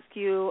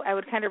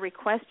kind of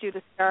request you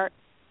to start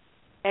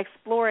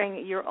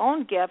exploring your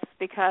own gifts,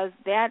 because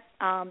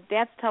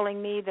that's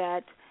telling me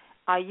that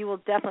you will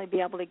definitely be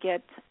able to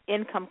get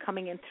income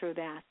coming in through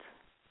that.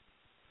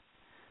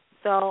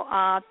 So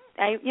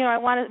we're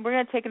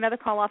going to take another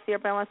call off the air,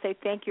 but I want to say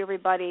thank you,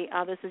 everybody.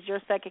 This is your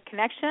Psychic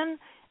Connection,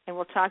 and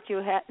we'll talk to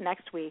you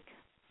next week.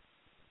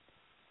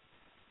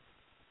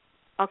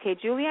 Okay,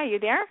 Julia, are you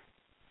there?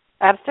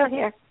 I'm still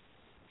here.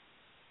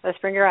 Let's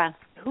bring her on.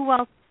 Who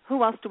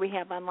else do we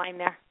have online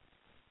there?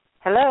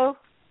 Hello.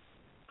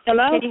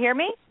 Hello. Can you hear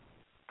me?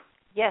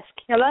 Yes.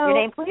 Hello. Your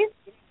name, please?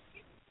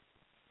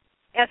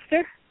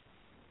 Esther.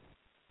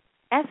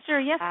 Esther,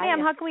 yes, ma'am.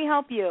 How can we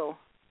help you?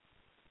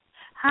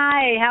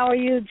 Hi, how are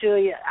you,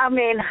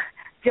 Joanne?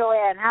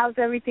 How's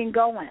everything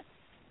going?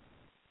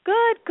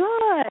 Good.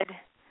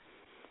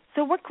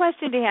 So what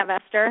question do you have,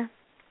 Esther?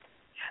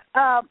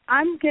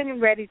 I'm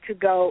getting ready to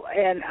go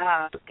and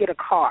get a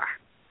car,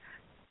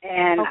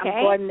 and okay.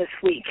 I'm going this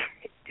week.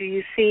 Do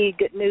you see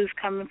good news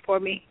coming for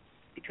me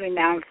between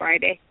now and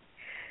Friday?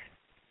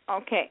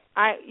 Okay.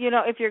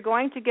 If you're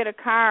going to get a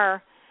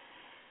car,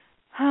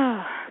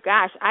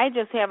 gosh, I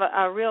just have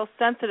a real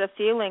sensitive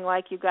feeling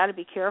like you've got to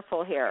be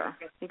careful here.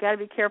 You've got to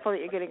be careful that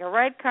you're getting a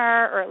right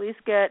car, or at least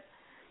get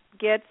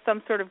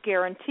some sort of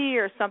guarantee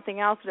or something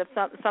else that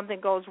if something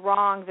goes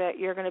wrong that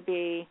you're going to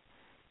be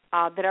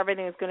that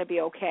everything is going to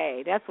be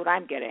okay. That's what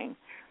I'm getting.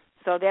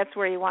 So that's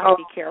where you want to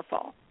be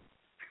careful.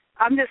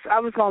 I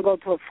was going to go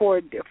to a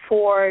Ford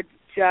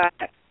Kia,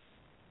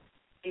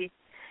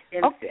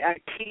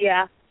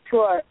 to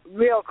a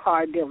real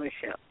car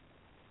dealership.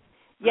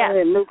 Yes.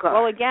 New car.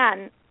 Well,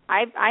 again,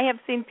 I have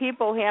seen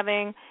people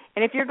having,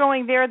 and if you're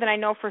going there, then I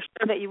know for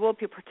sure that you will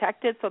be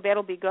protected, so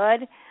that'll be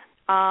good.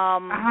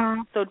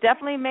 So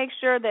definitely make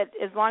sure that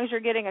as long as you're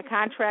getting a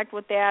contract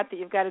with that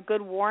you've got a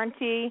good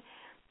warranty,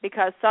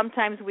 because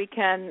sometimes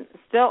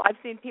I've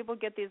seen people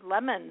get these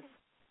lemons,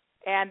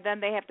 and then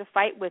they have to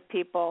fight with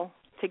people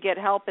to get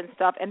help and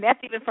stuff, and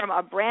that's even from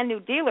a brand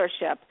new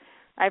dealership.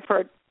 I've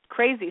heard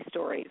crazy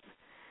stories.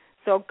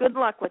 So good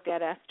luck with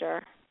that,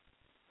 Esther.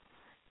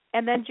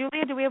 And then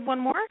Julia, do we have one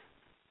more?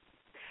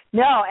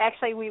 No,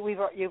 actually,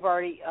 you've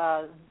already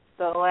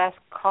the last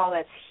call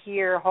that's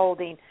here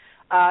holding.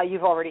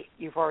 You've already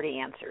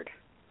answered.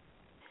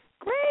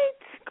 Great.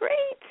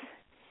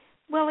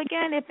 Well,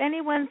 again, if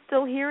anyone's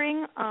still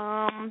hearing,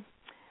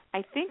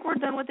 I think we're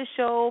done with the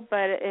show.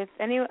 But if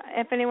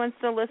anyone's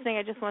still listening,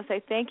 I just want to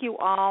say thank you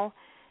all,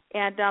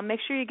 and make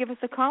sure you give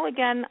us a call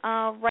again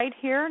right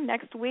here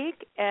next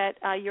week at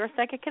Your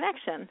Psychic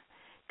Connection.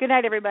 Good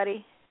night,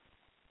 everybody.